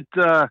shows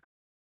that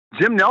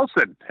Jim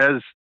Nelson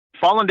has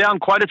fallen down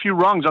quite a few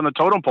rungs on the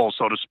totem pole,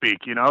 so to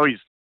speak. You know, he's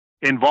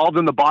involved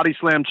in the Body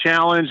Slam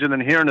Challenge and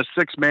then here in a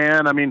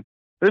 6-man. I mean,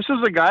 this is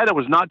a guy that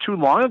was not too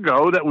long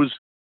ago that was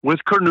with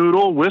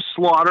Kernoodle, with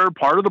Slaughter,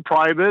 part of the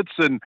Privates,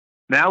 and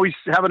now he's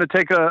having to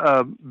take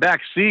a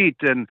back seat.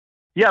 And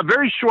yeah,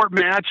 very short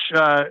match,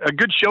 a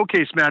good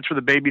showcase match for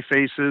the baby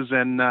faces.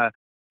 And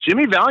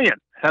Jimmy Valiant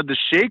had the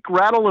shake,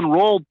 rattle, and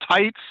roll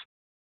tights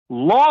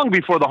long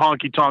before the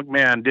Honky Tonk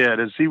Man did,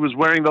 as he was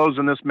wearing those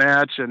in this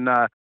match. And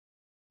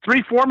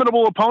 3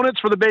 formidable opponents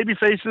for the baby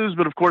faces,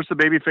 but of course the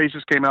baby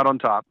faces came out on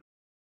top.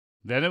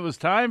 Then it was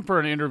time for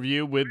an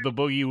interview with the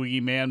Boogie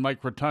Woogie Man,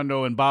 Mike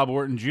Rotundo, and Bob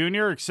Orton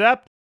Jr.,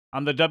 except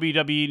on the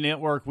WWE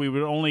Network, we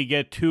would only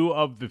get 2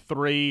 of the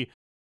 3.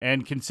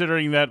 And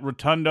considering that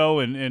Rotundo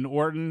and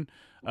Orton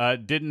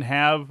didn't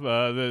have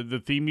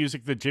the theme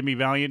music that Jimmy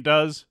Valiant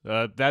does,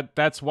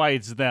 that's why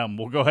it's them.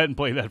 We'll go ahead and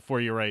play that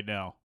for you right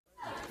now.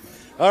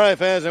 All right,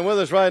 fans, and with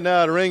us right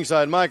now at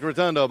ringside, Mike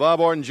Rotundo, Bob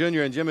Orton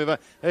Jr., and Jimmy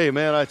Valiant. Hey,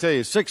 man, I tell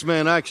you,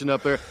 6-man action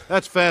up there.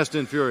 That's fast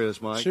and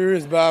furious, Mike. Sure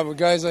is, Bob. With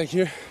guys like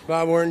you,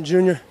 Bob Orton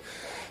Jr.,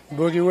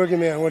 Boogie Woogie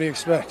Man, what do you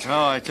expect?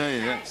 Oh, I tell you.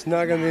 It's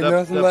not going to be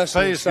nothing less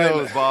than excitement.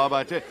 The pace goes, Bob,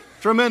 I tell you.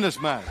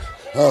 Tremendous match.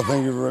 Oh,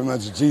 thank you very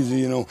much. It's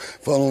easy,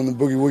 following the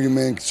Boogie Woogie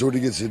Man sort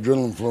of gets the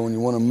adrenaline flowing. You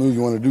want to move,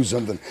 you want to do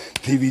something.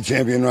 TV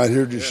champion right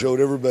here just showed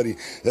everybody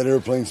that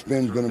airplane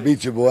spin's going to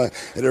beat you, boy.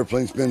 That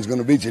airplane spin's going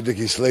to beat you,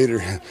 Dickie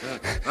Slater.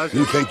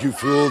 You think you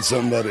fooled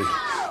somebody.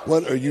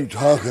 What are you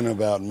talking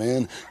about,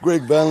 man?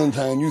 Greg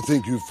Valentine, you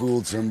think you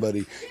fooled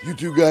somebody. You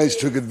 2 guys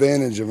took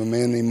advantage of a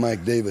man named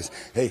Mike Davis.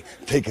 Hey,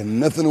 taking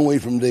nothing away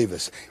from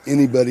Davis.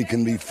 Anybody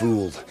can be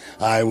fooled.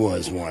 I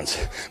was once.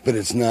 But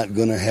it's not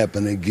going to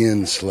happen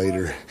again,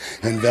 Slater.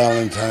 And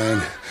Valentine,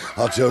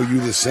 I'll tell you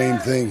the same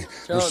thing.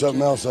 There's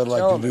something else I'd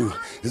like to do,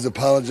 is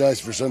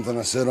apologize for something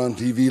I said on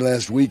TV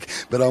last week,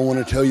 but I want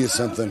to tell you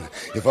something.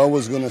 If I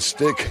was going to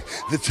stick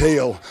the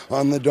tail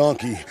on the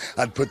donkey,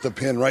 I'd put the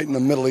pin right in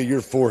the middle of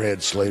your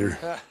forehead, Slater.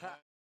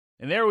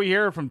 And there we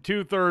hear from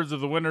 2/3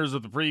 of the winners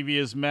of the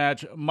previous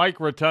match,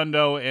 Mike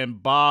Rotundo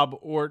and Bob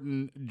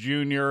Orton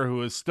Jr.,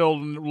 who is still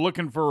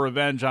looking for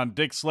revenge on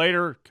Dick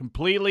Slater,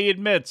 completely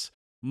admits,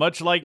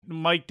 much like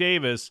Mike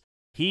Davis,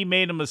 he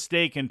made a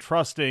mistake in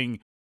trusting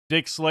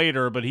Dick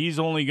Slater, but he's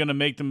only going to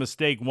make the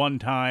mistake one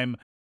time,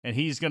 and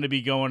he's going to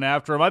be going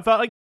after him. I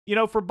thought,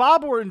 for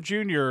Bob Orton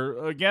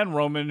Jr., again,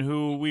 Roman,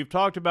 who we've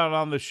talked about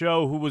on the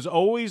show, who was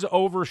always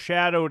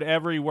overshadowed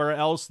everywhere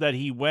else that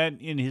he went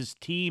in his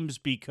teams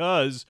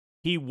because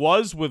he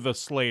was with a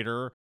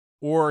Slater,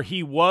 or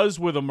he was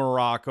with a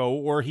Morocco,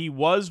 or he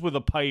was with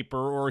a Piper,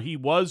 or he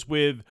was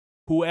with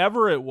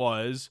whoever it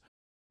was.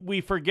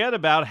 We forget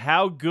about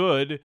how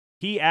good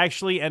he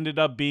actually ended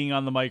up being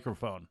on the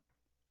microphone.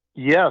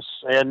 Yes,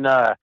 and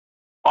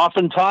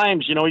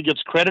oftentimes, he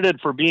gets credited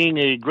for being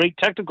a great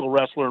technical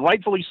wrestler, and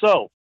rightfully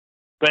so.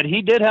 But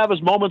he did have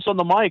his moments on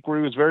the mic where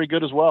he was very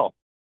good as well.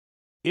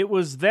 It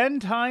was then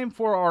time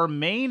for our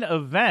main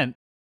event,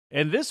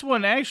 and this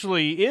one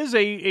actually is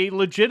a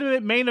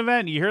legitimate main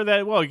event. You hear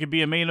that? Well, it could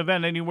be a main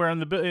event anywhere in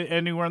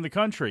the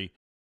country.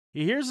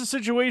 Here's a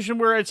situation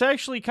where it's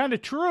actually kind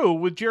of true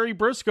with Jerry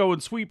Briscoe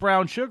and Sweet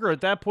Brown Sugar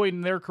at that point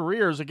in their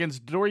careers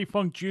against Dory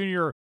Funk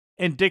Jr.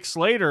 and Dick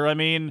Slater. I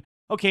mean,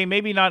 okay,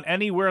 maybe not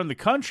anywhere in the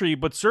country,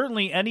 but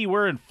certainly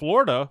anywhere in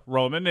Florida,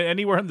 Roman,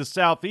 anywhere in the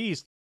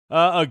Southeast.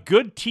 A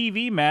good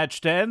TV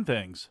match to end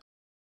things.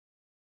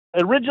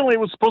 Originally, it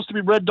was supposed to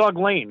be Red Dog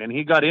Lane, and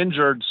he got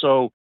injured,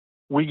 so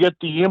we get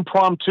the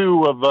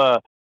impromptu of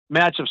a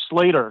match of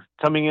Slater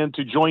coming in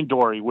to join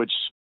Dory, which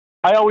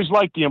I always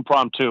like the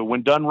impromptu.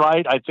 When done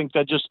right, I think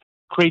that just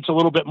creates a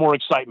little bit more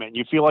excitement.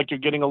 You feel like you're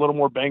getting a little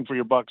more bang for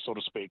your buck, so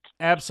to speak.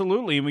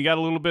 Absolutely, and we got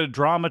a little bit of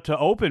drama to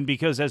open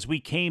because as we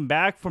came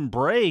back from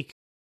break,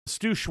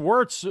 Stu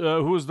Schwartz,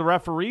 who was the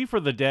referee for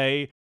the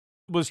day,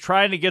 was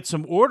trying to get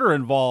some order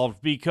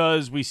involved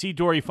because we see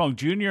Dory Funk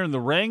Jr. in the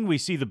ring. We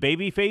see the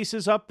baby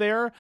faces up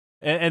there.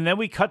 And then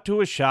we cut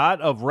to a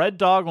shot of Red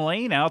Dog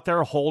Lane out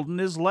there holding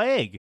his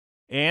leg.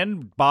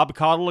 And Bob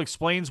Caudle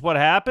explains what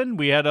happened.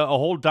 We had a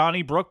whole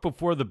Donnybrook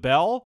before the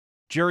bell.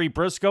 Jerry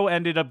Briscoe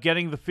ended up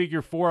getting the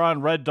figure 4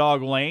 on Red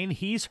Dog Lane.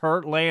 He's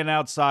hurt laying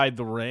outside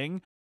the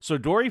ring. So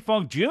Dory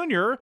Funk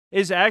Jr.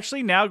 is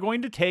actually now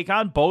going to take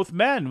on both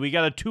men. We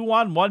got a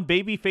 2-on-1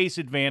 babyface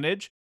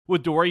advantage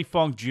with Dory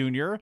Funk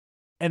Jr.,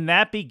 and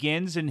that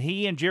begins, and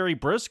he and Jerry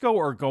Briscoe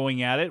are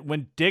going at it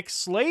when Dick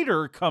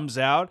Slater comes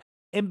out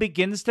and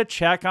begins to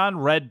check on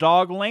Red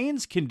Dog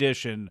Lane's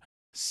condition.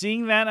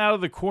 Seeing that out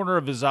of the corner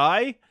of his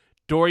eye,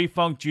 Dory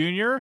Funk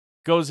Jr.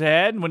 goes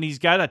ahead, and when he's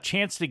got a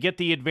chance to get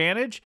the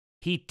advantage,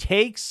 he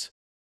takes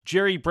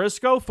Jerry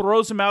Briscoe,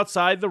 throws him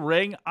outside the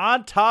ring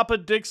on top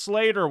of Dick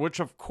Slater, which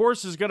of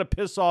course is going to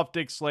piss off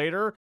Dick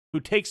Slater, who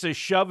takes a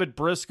shove at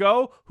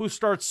Briscoe, who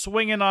starts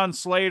swinging on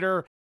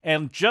Slater.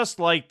 And just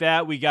like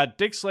that, we got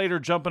Dick Slater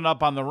jumping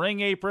up on the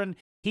ring apron.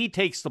 He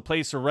takes the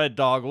place of Red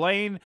Dog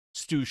Lane.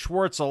 Stu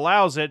Schwartz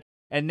allows it.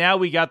 And now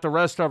we got the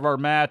rest of our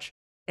match.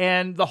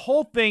 And the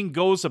whole thing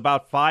goes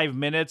about 5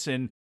 minutes.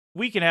 And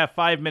we can have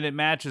 5-minute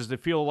matches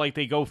that feel like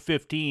they go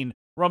 15.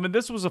 Roman,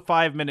 this was a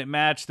 5-minute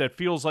match that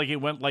feels like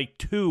it went like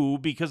 2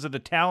 because of the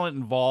talent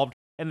involved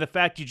and the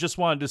fact you just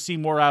wanted to see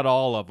more out of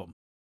all of them.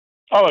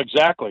 Oh,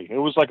 exactly. It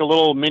was like a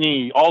little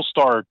mini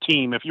all-star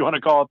team, if you want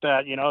to call it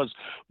that. You know,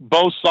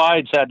 both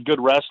sides had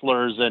good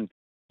wrestlers. And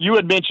you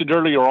had mentioned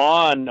earlier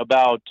on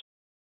about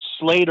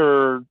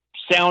Slater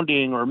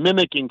sounding or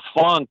mimicking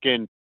Funk.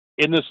 And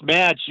in this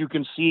match, you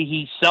can see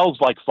he sells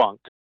like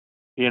Funk.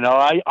 You know,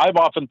 I've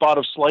often thought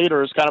of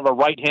Slater as kind of a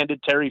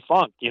right-handed Terry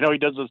Funk. You know, he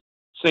does the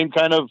same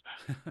kind of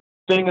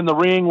thing in the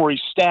ring where he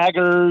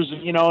staggers,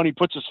 you know, and he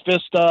puts his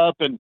fist up,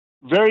 and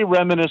very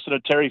reminiscent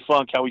of Terry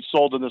Funk, how he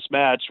sold in this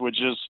match,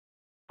 which is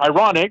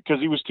ironic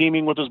because he was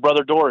teaming with his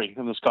brother Dory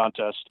in this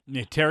contest.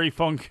 Yeah, Terry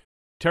Funk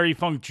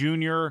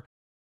Jr.,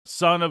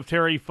 son of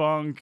Terry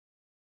Funk,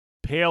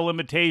 pale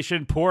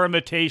imitation, poor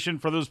imitation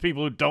for those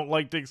people who don't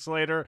like Dick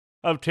Slater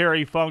of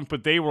Terry Funk,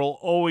 but they will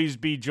always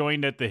be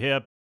joined at the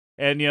hip.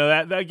 And, you know,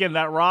 that again,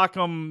 that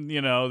Rock'em,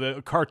 you know,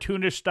 the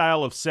cartoonish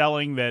style of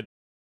selling that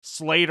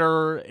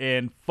Slater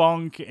and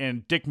Funk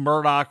and Dick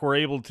Murdoch were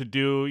able to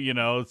do. You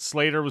know,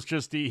 Slater was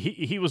just,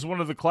 he was one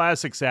of the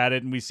classics at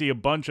it, and we see a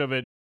bunch of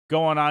it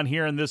going on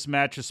here in this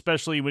match,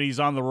 especially when he's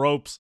on the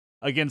ropes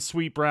against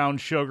Sweet Brown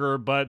Sugar.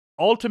 But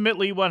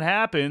ultimately what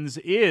happens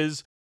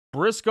is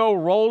Briscoe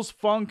rolls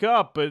Funk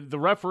up, but the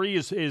referee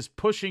is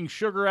pushing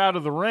Sugar out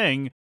of the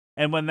ring.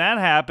 And when that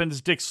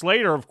happens, Dick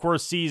Slater, of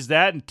course, sees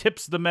that and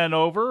tips the men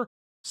over.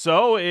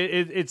 So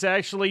it's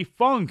actually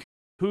Funk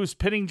who's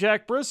pinning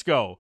Jack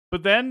Briscoe.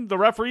 But then the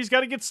referee's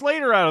got to get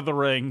Slater out of the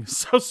ring.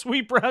 So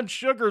Sweet Brown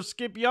Sugar,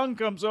 Skip Young,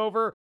 comes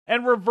over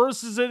and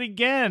reverses it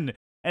again.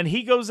 And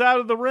he goes out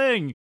of the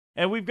ring.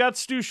 And we've got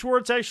Stu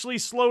Schwartz actually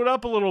slowed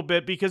up a little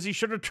bit because he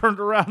should have turned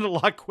around a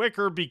lot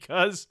quicker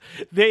because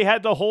they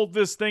had to hold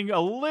this thing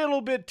a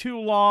little bit too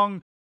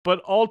long.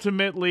 But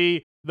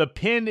ultimately, the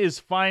pin is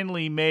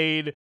finally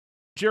made.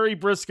 Jerry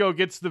Briscoe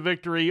gets the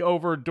victory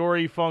over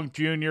Dory Funk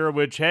Jr.,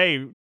 which,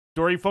 hey,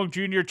 Dory Funk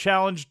Jr.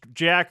 challenged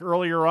Jack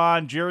earlier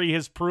on. Jerry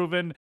has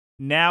proven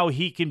now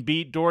he can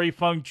beat Dory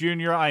Funk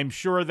Jr. I'm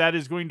sure that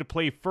is going to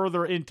play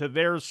further into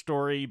their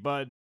story.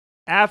 But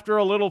after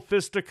a little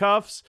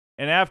fisticuffs,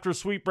 and after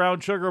Sweet Brown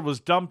Sugar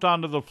was dumped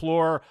onto the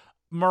floor,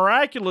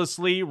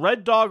 miraculously,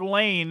 Red Dog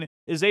Lane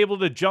is able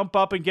to jump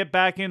up and get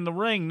back in the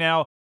ring.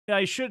 Now,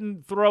 I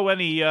shouldn't throw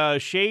any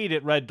shade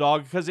at Red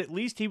Dog because at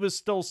least he was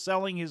still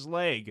selling his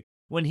leg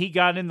when he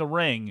got in the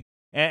ring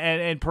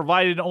and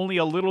provided only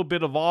a little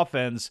bit of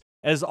offense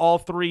as all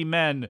three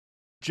men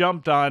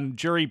jumped on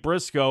Jerry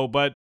Briscoe.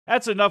 But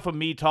that's enough of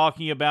me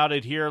talking about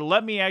it here.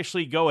 Let me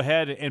actually go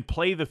ahead and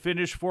play the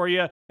finish for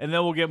you, and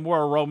then we'll get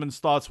more of Roman's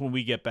thoughts when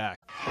we get back.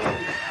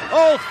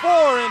 All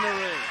 4 in the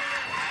ring.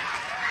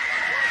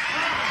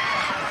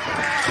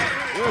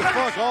 Here's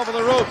Funk over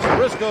the ropes.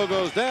 Briscoe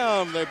goes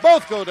down. They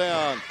both go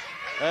down.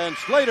 And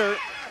Slater,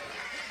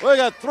 we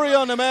got 3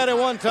 on the mat at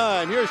one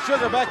time. Here's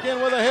Sugar back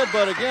in with a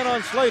headbutt again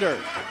on Slater.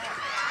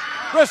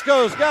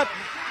 Briscoe's got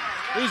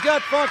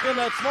Funk in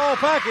that small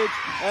package,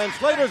 and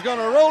Slater's going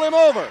to roll him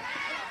over.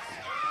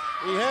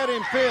 He had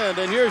him pinned,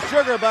 and here's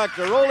Sugar back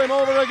to roll him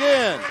over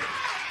again.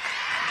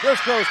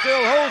 Briscoe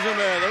still holds him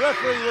there. The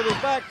referee with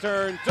his back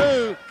turned.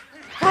 2,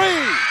 3.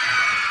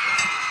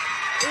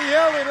 He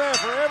held him there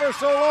for ever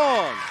so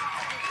long.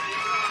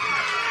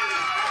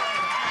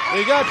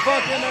 He got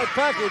Funk in that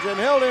package and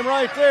held him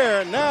right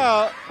there.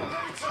 Now,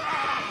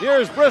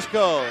 here's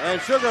Briscoe and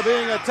Sugar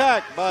being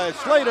attacked by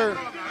Slater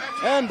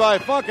and by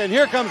Funk, and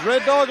here comes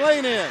Red Dog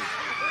Lane in.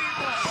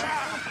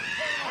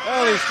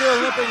 Well, he's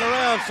still limping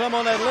around some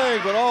on that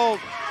leg, but all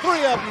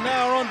 3 of them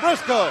now are on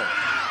Briscoe.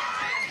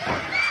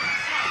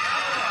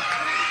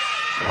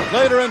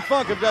 Slater and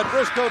Funk have got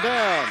Briscoe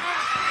down.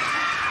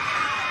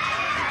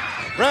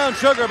 Brown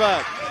Sugar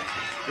back.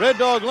 Red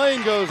Dog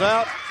Lane goes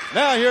out.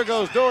 Now here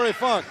goes Dory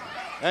Funk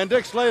and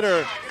Dick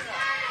Slater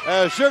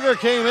as Sugar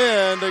came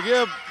in to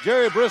give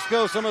Jerry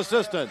Briscoe some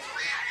assistance.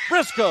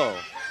 Briscoe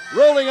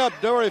rolling up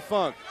Dory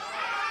Funk.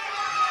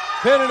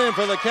 pinning him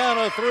for the count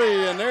of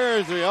 3, and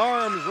there's the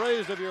arms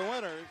raised of your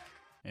winners.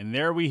 And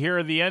there we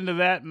hear the end of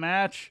that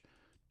match.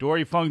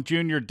 Dory Funk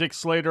Jr., Dick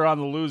Slater on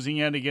the losing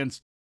end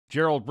against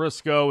Gerald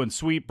Briscoe and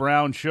Sweet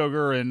Brown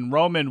Sugar. And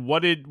Roman,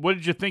 what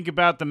did you think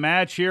about the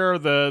match here?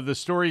 The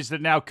stories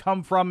that now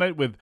come from it,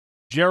 with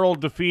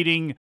Gerald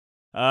defeating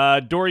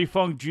Dory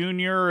Funk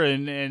Jr.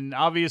 and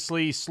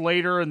obviously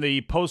Slater and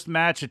the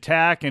post-match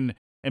attack and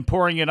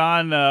pouring it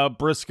on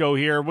Briscoe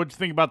here. What did you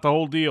think about the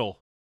whole deal?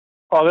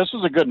 Oh, this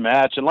was a good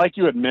match. And like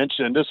you had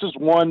mentioned, this is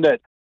one that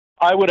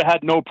I would have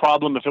had no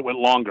problem if it went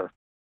longer.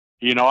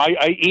 You know,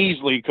 I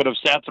easily could have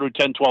sat through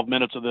 10, 12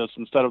 minutes of this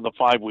instead of the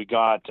 5 we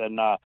got. And,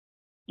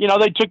 you know,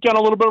 they took down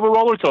a little bit of a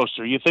roller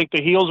coaster. You think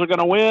the heels are going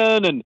to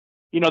win, and,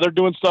 you know, they're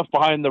doing stuff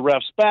behind the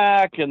ref's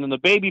back, and then the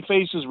baby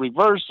faces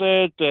reverse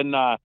it. And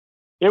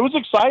it was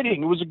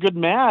exciting. It was a good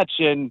match.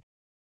 And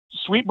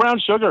Sweet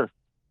Brown Sugar,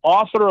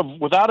 author of,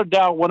 without a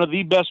doubt, one of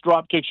the best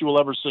drop kicks you will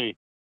ever see.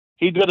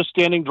 He did a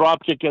standing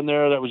drop kick in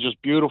there that was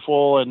just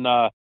beautiful. And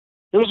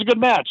it was a good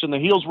match. And the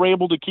heels were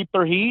able to keep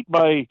their heat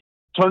by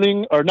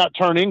jumping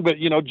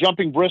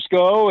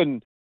Briscoe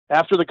and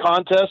after the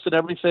contest and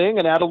everything,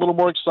 and add a little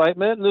more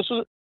excitement. And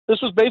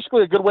this was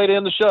basically a good way to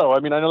end the show. I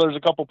mean, I know there's a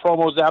couple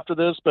promos after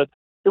this, but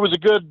it was a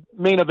good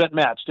main event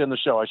match to end the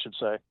show, I should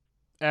say.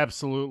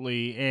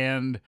 Absolutely.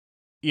 And,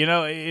 you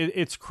know,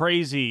 it's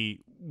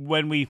crazy.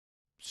 When we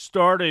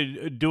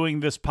started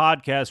doing this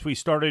podcast, we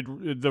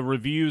started the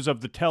reviews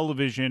of the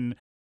television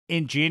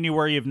in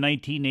January of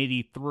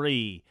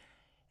 1983.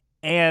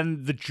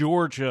 And the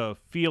Georgia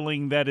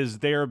feeling that is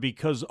there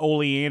because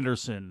Ole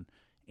Anderson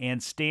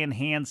and Stan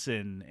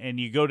Hansen, and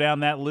you go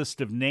down that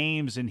list of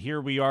names, and here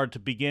we are to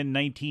begin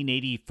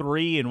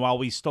 1983, and while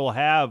we still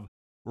have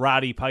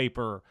Roddy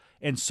Piper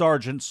and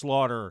Sergeant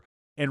Slaughter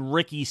and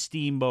Ricky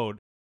Steamboat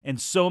and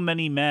so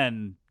many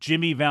men,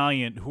 Jimmy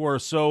Valiant, who are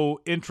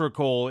so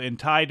integral and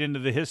tied into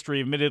the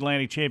history of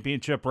Mid-Atlantic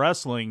Championship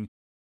Wrestling,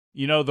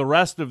 you know, the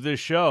rest of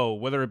this show,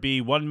 whether it be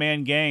One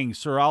Man Gang,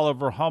 Sir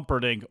Oliver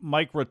Humperdinck,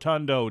 Mike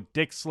Rotundo,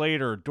 Dick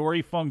Slater,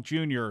 Dory Funk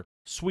Jr.,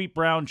 Sweet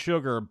Brown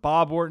Sugar,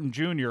 Bob Orton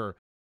Jr.,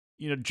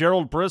 you know,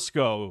 Gerald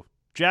Briscoe,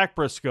 Jack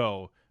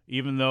Briscoe,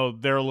 even though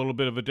they're a little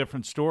bit of a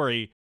different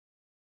story.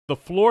 The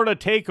Florida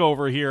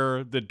takeover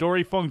here that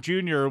Dory Funk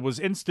Jr. was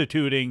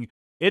instituting,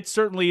 it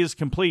certainly is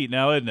complete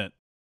now, isn't it?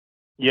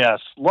 Yes,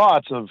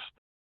 lots of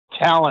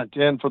talent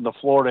in from the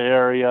Florida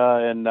area,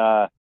 and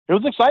it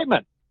was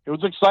excitement. It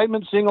was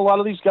excitement seeing a lot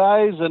of these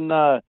guys,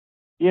 and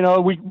you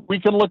know, we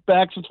can look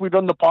back since we've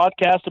done the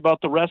podcast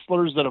about the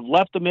wrestlers that have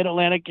left the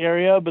Mid-Atlantic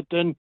area, but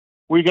then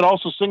we can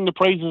also sing the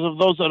praises of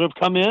those that have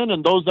come in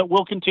and those that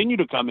will continue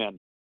to come in,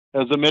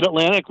 as the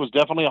Mid-Atlantic was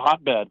definitely a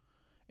hotbed.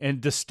 And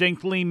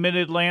distinctly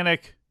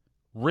Mid-Atlantic,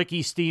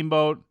 Ricky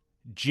Steamboat,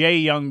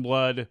 Jay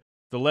Youngblood,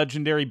 the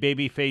legendary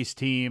babyface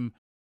team.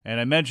 And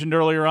I mentioned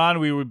earlier on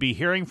we would be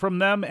hearing from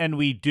them, and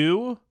we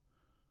do,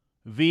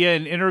 via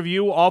an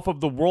interview off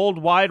of the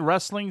Worldwide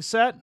Wrestling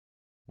set,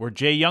 where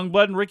Jay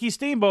Youngblood and Ricky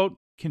Steamboat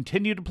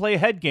continue to play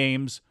head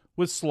games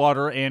with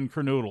Slaughter and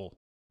Kernodle.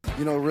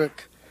 You know,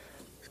 Rick,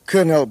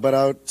 couldn't help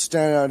but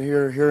standing out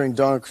here hearing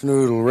Don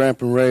Kernodle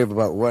ramp and rave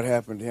about what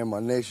happened to him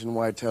on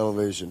nationwide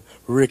television.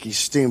 Ricky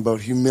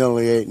Steamboat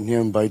humiliating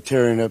him by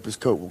tearing up his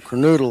coat. Well,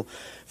 Kernodle,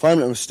 if I'm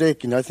not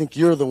mistaken, I think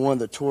you're the one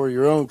that tore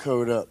your own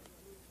coat up.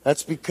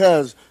 That's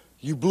because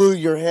you blew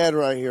your head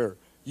right here.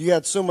 You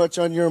had so much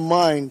on your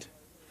mind,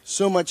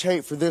 so much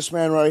hate for this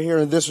man right here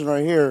and this one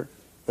right here,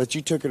 that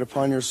you took it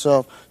upon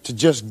yourself to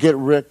just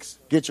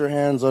get your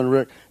hands on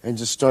Rick and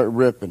just start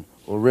ripping.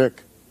 Well,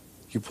 Rick,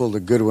 you pulled a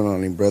good one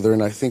on him, brother,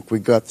 and I think we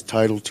got the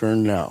title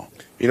turned now.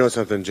 You know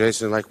something,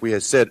 Jason, like we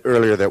had said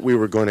earlier that we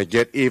were going to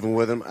get even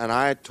with him, and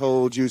I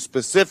told you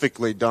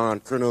specifically,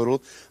 Don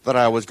Kernodle, that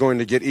I was going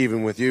to get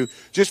even with you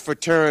just for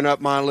tearing up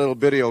my little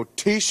bitty old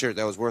T-shirt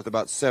that was worth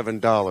about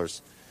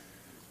 $7.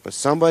 But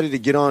somebody to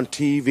get on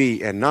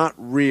TV and not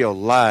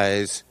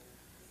realize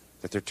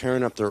that they're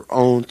tearing up their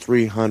own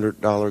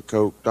 $300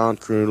 coat. Don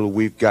Kernodle,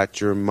 we've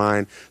got your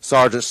mind.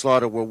 Sergeant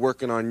Slaughter, we're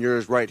working on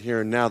yours right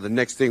here and now. The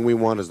next thing we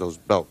want is those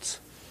belts.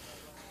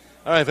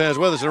 All right, fans,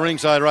 with us at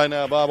ringside right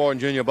now, Bob Orton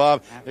Jr.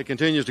 Bob, it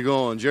continues to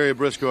go on. Jerry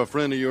Briscoe, a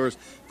friend of yours,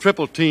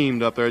 triple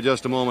teamed up there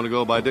just a moment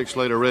ago by Dick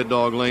Slater, Red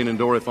Dog Lane, and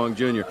Dory Funk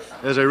Jr.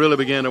 as they really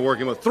began to work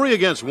him with 3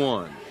 against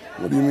 1.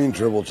 What do you mean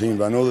triple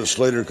teamed? I know that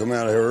Slater come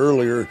out of here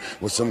earlier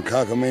with some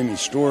cockamamie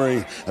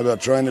story about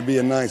trying to be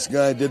a nice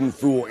guy. Didn't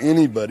fool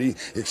anybody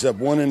except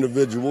one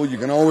individual. You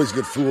can always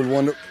get fooled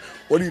one.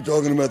 What are you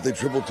talking about? They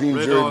triple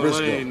teamed Jerry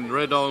Briscoe.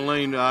 Red Dog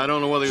Lane. I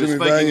don't know whether he was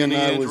faking any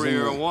injury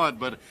or what,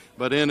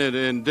 but in it,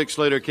 and Dick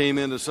Slater came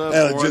in to sub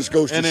for it just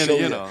goes to show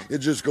you. It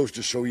just goes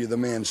to show you the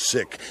man's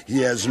sick.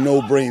 He has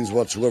no brains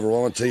whatsoever. Well,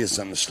 I want to tell you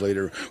something,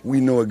 Slater.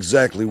 We know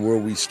exactly where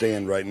we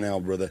stand right now,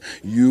 brother.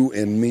 You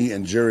and me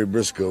and Jerry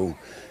Briscoe.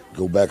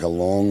 go back a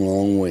long,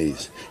 long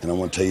ways. And I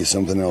want to tell you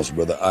something else,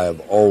 brother. I have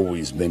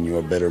always been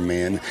your better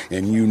man,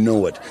 and you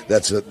know it.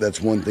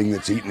 That's one thing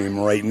that's eating him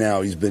right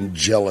now. He's been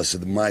jealous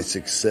of my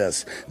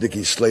success.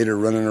 Dickie Slater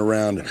running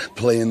around,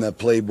 playing the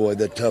playboy,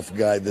 the tough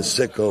guy, the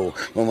sicko.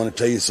 I want to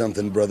tell you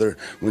something, brother.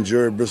 When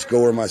Jerry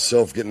Briscoe or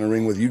myself get in the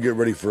ring with you, get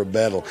ready for a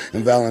battle.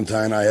 And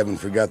Valentine, I haven't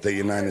forgot that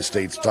United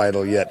States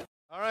title yet.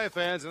 All right,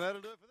 fans, and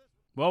that'll do it for this.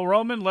 Well,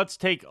 Roman, let's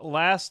take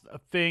last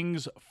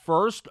things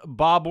first.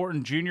 Bob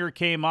Orton Jr.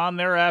 came on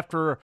there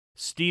after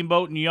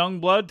Steamboat and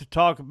Youngblood to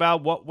talk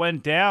about what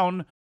went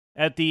down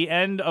at the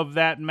end of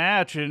that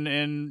match,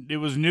 and it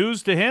was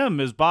news to him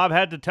as Bob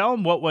had to tell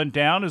him what went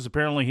down, as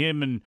apparently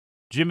him and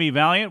Jimmy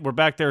Valiant were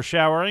back there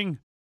showering.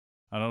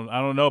 I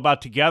don't know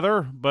about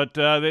together, but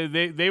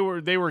they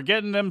were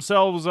getting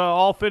themselves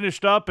all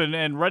finished up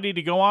and ready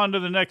to go on to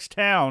the next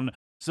town,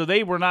 so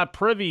they were not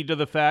privy to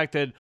the fact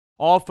that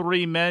all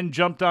three men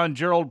jumped on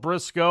Gerald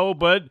Briscoe,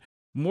 but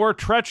more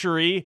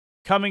treachery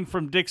coming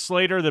from Dick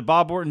Slater that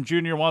Bob Orton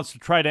Jr. wants to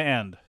try to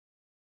end.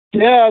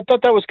 Yeah, I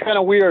thought that was kind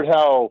of weird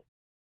how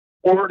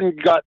Orton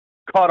got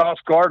caught off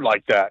guard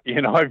like that.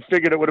 You know, I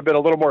figured it would have been a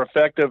little more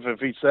effective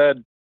if he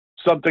said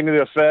something to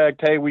the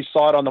effect, hey, we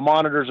saw it on the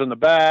monitors in the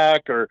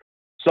back or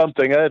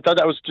something. I thought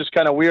that was just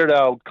kind of weird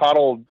how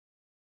Cottle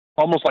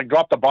almost like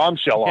dropped the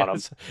bombshell on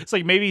him. It's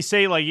like maybe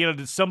say like,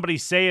 did somebody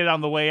say it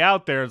on the way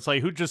out there? It's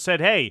like, who just said,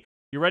 hey,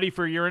 you ready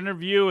for your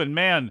interview? And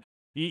man,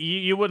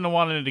 you wouldn't have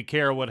wanted to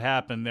care what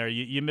happened there.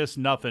 You missed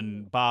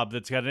nothing, Bob,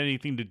 that's got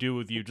anything to do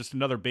with you. Just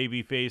another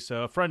baby face,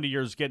 a friend of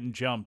yours getting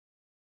jumped.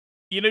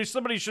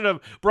 Somebody should have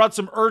brought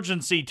some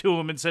urgency to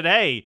him and said,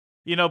 hey,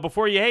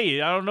 before I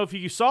don't know if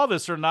you saw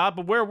this or not,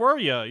 but where were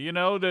you?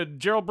 That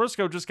Gerald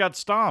Briscoe just got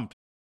stomped.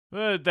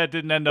 That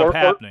didn't end up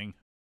happening.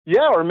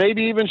 Or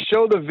maybe even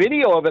show the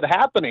video of it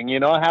happening,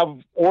 have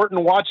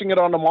Orton watching it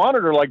on the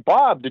monitor like,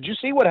 Bob, did you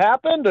see what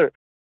happened?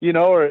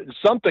 Or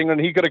something,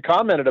 and he could have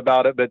commented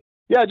about it. But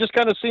yeah, it just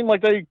kind of seemed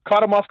like they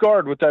caught him off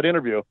guard with that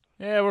interview.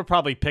 Yeah, we're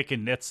probably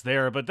picking nits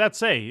there, but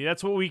that's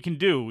what we can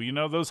do.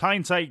 Those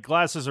hindsight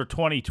glasses are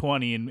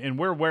 20/20, and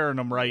we're wearing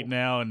them right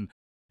now. And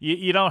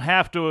you don't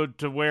have to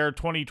wear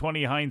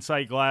 20/20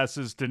 hindsight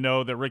glasses to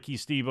know that Ricky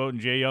Steamboat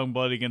and Jay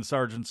Youngblood against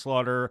Sergeant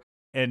Slaughter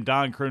and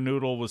Don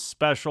Kernoodle was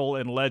special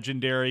and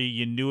legendary.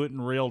 You knew it in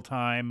real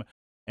time.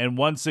 And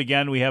once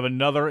again, we have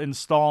another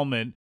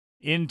installment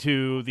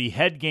into the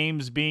head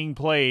games being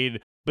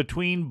played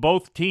between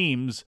both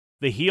teams.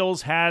 The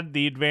heels had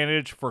the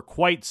advantage for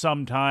quite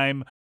some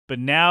time, but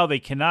now they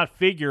cannot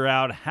figure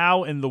out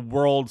how in the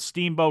world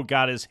Steamboat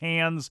got his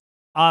hands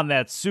on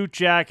that suit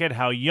jacket,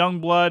 how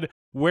Youngblood,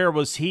 where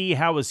was he,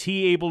 how was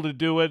he able to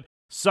do it?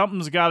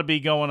 Something's got to be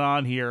going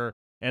on here,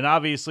 and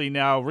obviously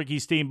now Ricky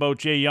Steamboat,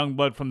 Jay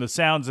Youngblood, from the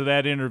sounds of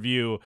that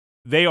interview,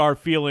 they are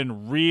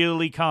feeling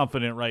really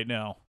confident right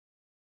now.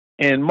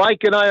 And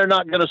Mike and I are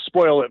not going to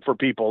spoil it for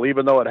people,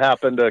 even though it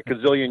happened a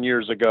gazillion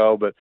years ago.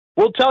 But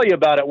we'll tell you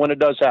about it when it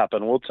does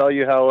happen. We'll tell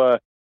you how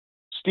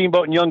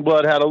Steamboat and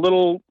Youngblood had a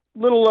little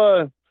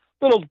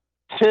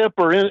tip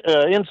or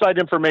inside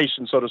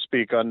information, so to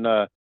speak, on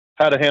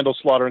how to handle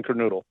Slaughter and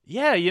Kernoodle.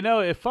 Yeah,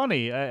 it's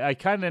funny. I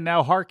kind of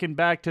now harken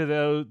back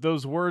to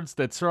those words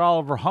that Sir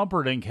Oliver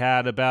Humperdinck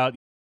had about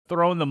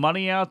throwing the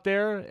money out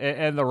there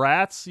and the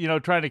rats,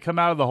 trying to come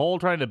out of the hole,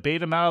 trying to bait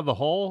them out of the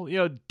hole.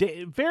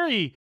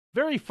 Very...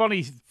 very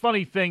funny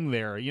thing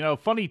there.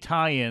 Funny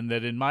tie-in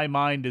that in my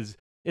mind is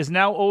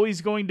now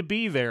always going to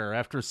be there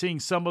after seeing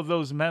some of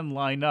those men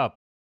line up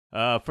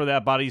for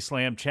that Body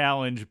Slam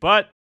Challenge.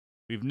 But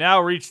we've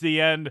now reached the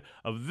end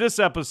of this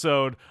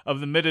episode of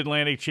the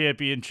Mid-Atlantic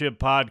Championship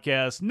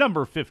Podcast,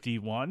 number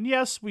 51.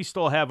 Yes, we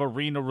still have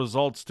arena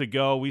results to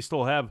go. We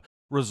still have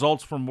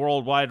results from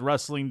Worldwide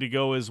Wrestling to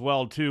go as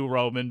well, too,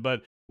 Roman.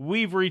 But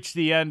we've reached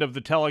the end of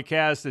the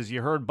telecast, as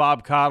you heard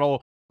Bob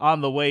Cottle on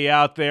the way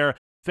out there,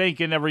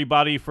 thanking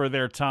everybody for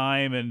their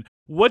time. And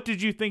what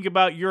did you think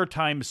about your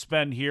time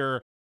spent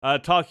here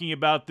talking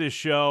about this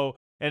show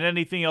and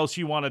anything else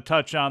you want to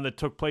touch on that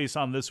took place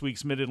on this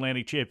week's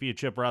Mid-Atlantic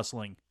Championship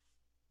Wrestling?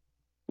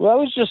 Well, I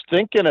was just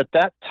thinking at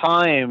that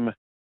time,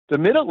 the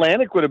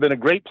Mid-Atlantic would have been a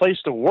great place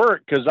to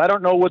work because I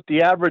don't know what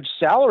the average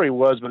salary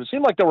was, but it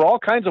seemed like there were all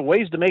kinds of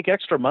ways to make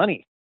extra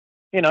money.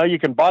 You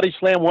can body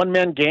slam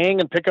one-man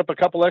gang and pick up a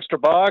couple extra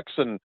bucks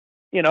and,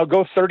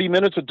 go 30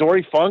 minutes with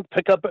Dory Funk,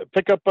 pick up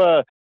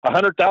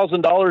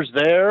 $100,000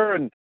 there,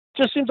 and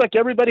just seems like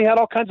everybody had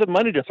all kinds of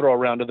money to throw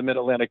around in the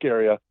Mid-Atlantic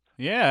area.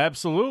 Yeah,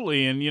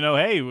 absolutely. And,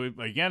 hey,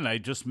 again, I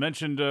just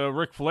mentioned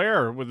Ric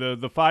Flair with the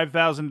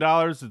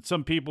 $5,000 that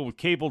some people with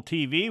cable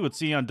TV would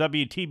see on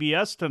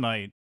WTBS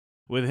tonight,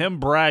 with him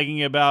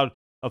bragging about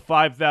a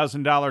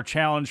 $5,000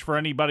 challenge for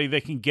anybody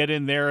that can get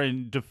in there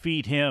and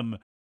defeat him.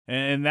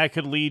 And that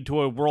could lead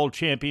to a world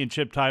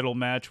championship title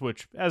match,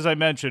 which, as I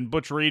mentioned,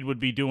 Butch Reed would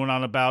be doing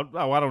on about,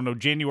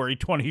 January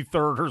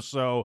 23rd or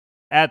so.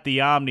 At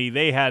the Omni,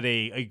 they had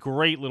a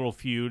great little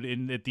feud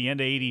at the end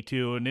of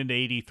 82 and into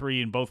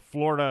 83 in both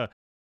Florida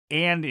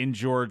and in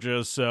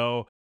Georgia.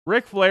 So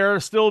Ric Flair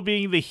still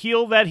being the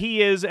heel that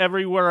he is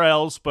everywhere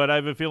else, but I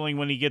have a feeling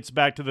when he gets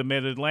back to the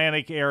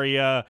Mid-Atlantic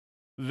area,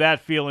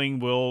 that feeling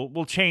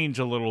will change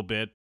a little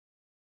bit.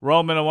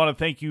 Roman, I want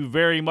to thank you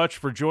very much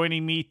for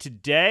joining me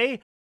today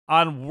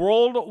on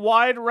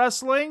Worldwide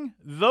Wrestling.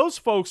 Those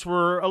folks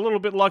were a little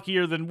bit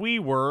luckier than we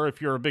were,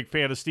 if you're a big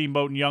fan of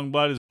Steamboat and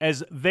Youngblood,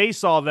 as they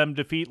saw them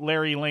defeat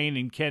Larry Lane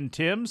and Ken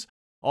Timms.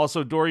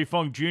 Also, Dory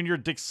Funk Jr.,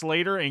 Dick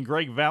Slater, and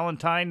Greg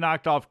Valentine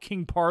knocked off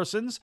King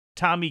Parsons,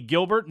 Tommy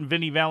Gilbert, and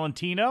Vinny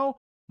Valentino.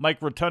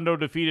 Mike Rotundo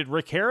defeated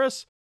Rick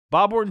Harris.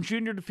 Bob Orton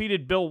Jr.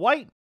 defeated Bill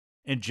White.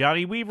 And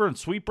Johnny Weaver and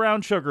Sweet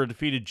Brown Sugar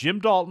defeated Jim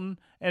Dalton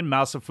and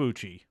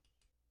Masafuchi.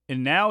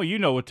 And now you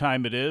know what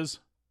time it is.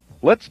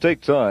 Let's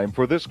take time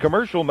for this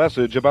commercial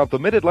message about the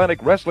Mid-Atlantic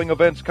wrestling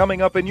events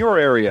coming up in your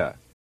area.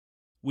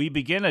 We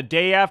begin a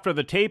day after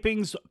the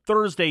tapings,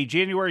 Thursday,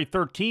 January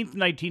 13th,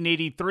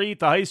 1983, at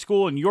the high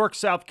school in York,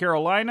 South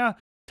Carolina.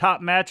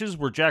 Top matches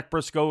were Jack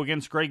Briscoe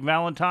against Greg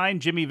Valentine,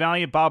 Jimmy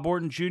Valiant, Bob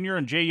Orton Jr.,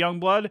 and Jay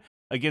Youngblood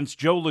against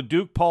Joe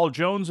LeDuc, Paul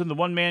Jones, and the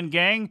One-Man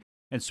Gang,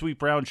 and Sweet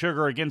Brown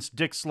Sugar against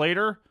Dick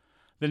Slater.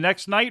 The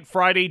next night,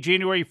 Friday,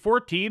 January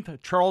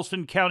 14th,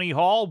 Charleston County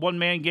Hall,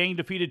 One-Man Gang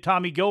defeated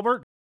Tommy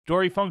Gilbert,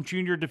 Dory Funk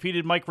Jr.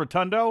 defeated Mike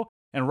Rotundo,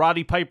 and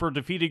Roddy Piper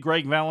defeated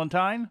Greg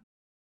Valentine.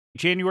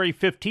 January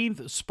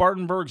 15th,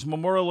 Spartanburg's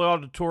Memorial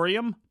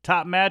Auditorium.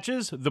 Top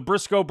matches, the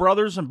Briscoe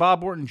Brothers and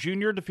Bob Orton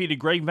Jr. defeated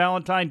Greg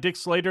Valentine, Dick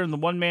Slater, and the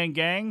One-Man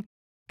Gang.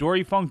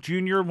 Dory Funk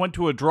Jr. went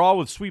to a draw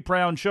with Sweet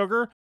Brown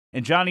Sugar,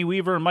 and Johnny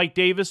Weaver and Mike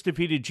Davis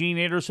defeated Gene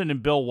Anderson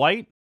and Bill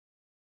White.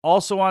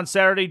 Also on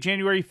Saturday,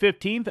 January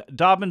 15th,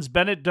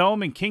 Dobbins-Bennett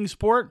Dome in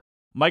Kingsport.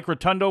 Mike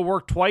Rotundo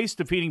worked twice,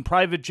 defeating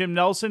Private Jim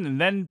Nelson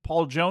and then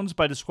Paul Jones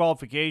by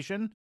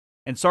disqualification.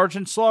 And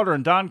Sergeant Slaughter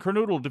and Don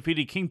Kernoodle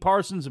defeated King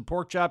Parsons and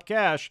Porkchop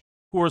Cash,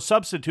 who were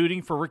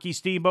substituting for Ricky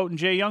Steamboat and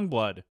Jay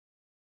Youngblood.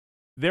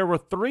 There were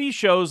 3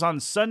 shows on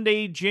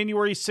Sunday,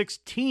 January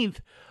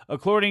 16th,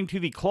 according to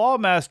the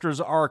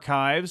Clawmasters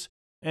archives,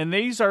 and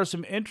these are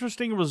some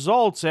interesting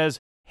results as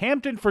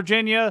Hampton,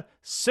 Virginia,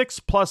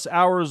 6+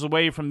 hours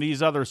away from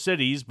these other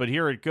cities, but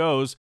here it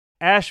goes.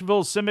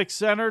 Asheville Civic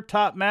Center,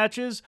 top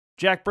matches.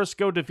 Jack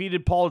Briscoe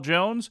defeated Paul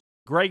Jones.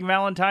 Greg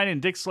Valentine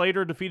and Dick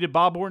Slater defeated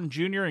Bob Orton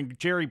Jr. and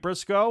Jerry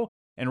Briscoe,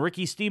 and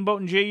Ricky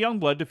Steamboat and Jay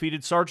Youngblood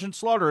defeated Sergeant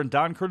Slaughter and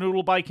Don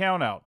Kernoodle by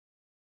countout.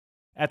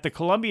 At the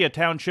Columbia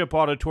Township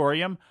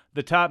Auditorium,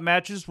 the top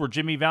matches were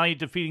Jimmy Valiant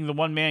defeating the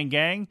One-Man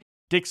Gang,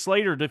 Dick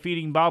Slater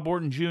defeating Bob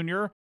Orton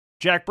Jr.,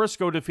 Jack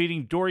Briscoe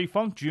defeating Dory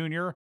Funk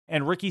Jr.,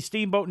 and Ricky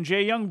Steamboat and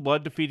Jay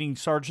Youngblood defeating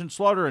Sergeant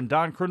Slaughter and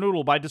Don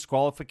Kernoodle by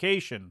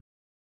disqualification.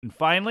 And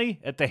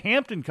finally, at the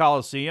Hampton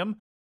Coliseum,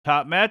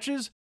 top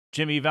matches,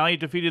 Jimmy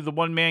Valiant defeated the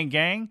One-Man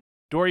Gang,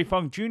 Dory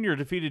Funk Jr.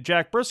 defeated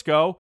Jack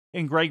Briscoe,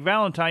 and Greg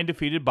Valentine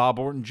defeated Bob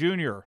Orton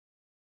Jr.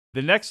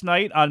 The next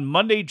night, on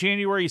Monday,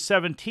 January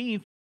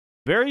 17th,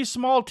 very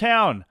small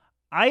town,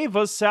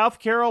 Iva, South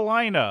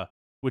Carolina,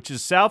 which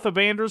is south of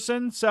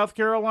Anderson, South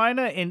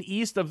Carolina, and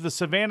east of the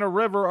Savannah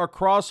River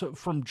across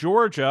from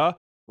Georgia.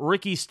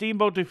 Ricky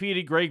Steamboat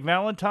defeated Greg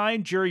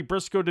Valentine, Jerry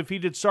Briscoe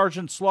defeated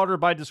Sergeant Slaughter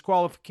by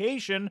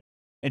disqualification,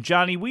 and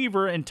Johnny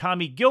Weaver and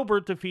Tommy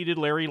Gilbert defeated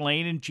Larry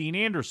Lane and Gene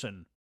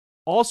Anderson.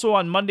 Also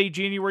on Monday,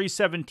 January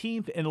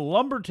 17th, in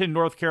Lumberton,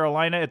 North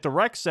Carolina at the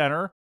Rec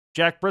Center,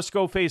 Jack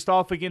Briscoe faced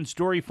off against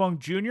Dory Funk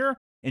Jr.,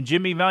 and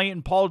Jimmy Valiant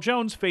and Paul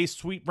Jones faced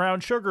Sweet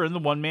Brown Sugar and the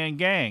One-Man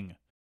Gang.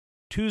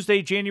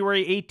 Tuesday,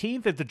 January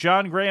 18th, at the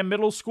John Graham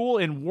Middle School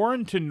in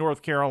Warrenton,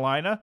 North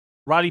Carolina,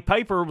 Roddy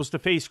Piper was to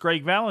face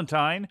Greg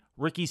Valentine,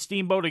 Ricky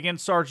Steamboat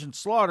against Sergeant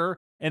Slaughter,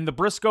 and the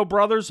Briscoe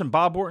Brothers and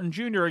Bob Orton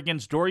Jr.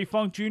 against Dory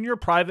Funk Jr.,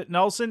 Private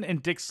Nelson,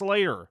 and Dick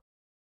Slater.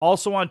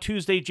 Also on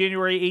Tuesday,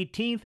 January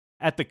 18th,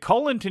 at the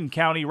Cullenton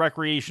County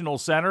Recreational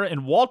Center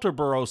in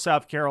Walterboro,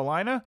 South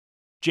Carolina,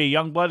 Jay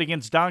Youngblood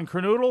against Don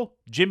Kernoodle,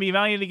 Jimmy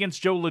Valiant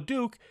against Joe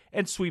LeDuc,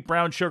 and Sweet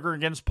Brown Sugar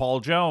against Paul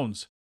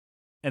Jones.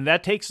 And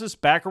that takes us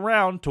back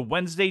around to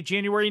Wednesday,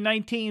 January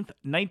 19th,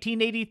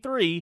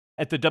 1983,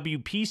 at the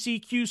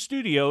WPCQ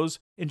Studios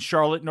in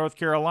Charlotte, North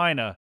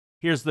Carolina.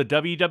 Here's the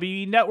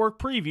WWE Network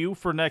preview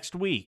for next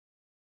week.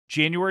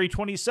 January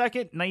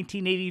 22nd,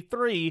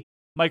 1983,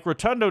 Mike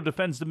Rotundo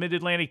defends the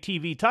Mid-Atlantic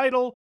TV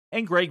title,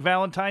 and Greg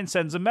Valentine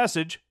sends a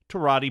message to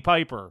Roddy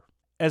Piper.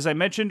 As I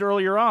mentioned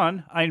earlier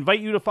on, I invite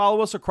you to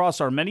follow us across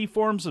our many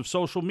forms of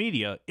social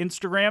media,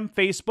 Instagram,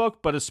 Facebook,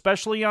 but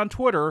especially on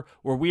Twitter,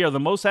 where we are the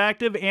most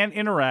active and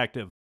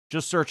interactive.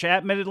 Just search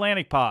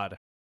 @MidAtlanticPod.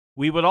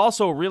 We would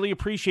also really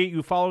appreciate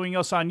you following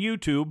us on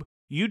YouTube,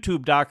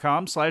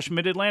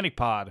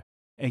 youtube.com/MidAtlanticPod.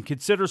 And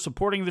consider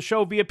supporting the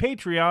show via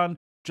Patreon.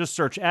 Just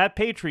search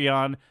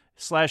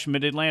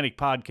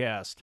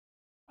 @Patreon/MidAtlanticPodcast.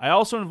 I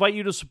also invite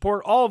you to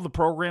support all of the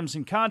programs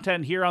and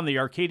content here on the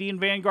Arcadian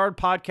Vanguard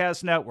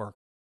Podcast Network.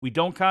 We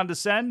don't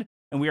condescend,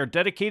 and we are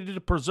dedicated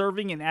to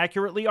preserving and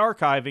accurately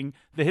archiving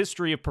the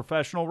history of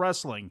professional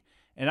wrestling.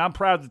 And I'm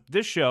proud that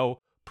this show,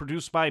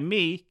 produced by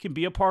me, can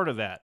be a part of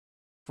that.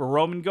 For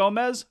Roman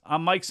Gomez,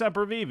 I'm Mike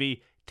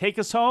Sempervive. Take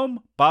us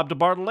home, Bob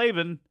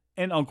DeBartoleben,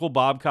 and Uncle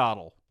Bob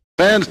Cottle.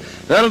 Fans,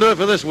 that'll do it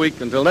for this week.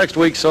 Until next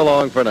week, so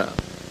long for now.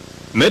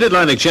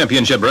 Mid-Atlantic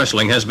Championship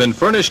Wrestling has been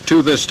furnished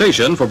to this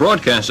station for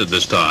broadcast at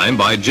this time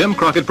by Jim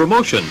Crockett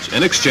Promotions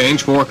in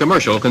exchange for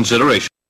commercial consideration.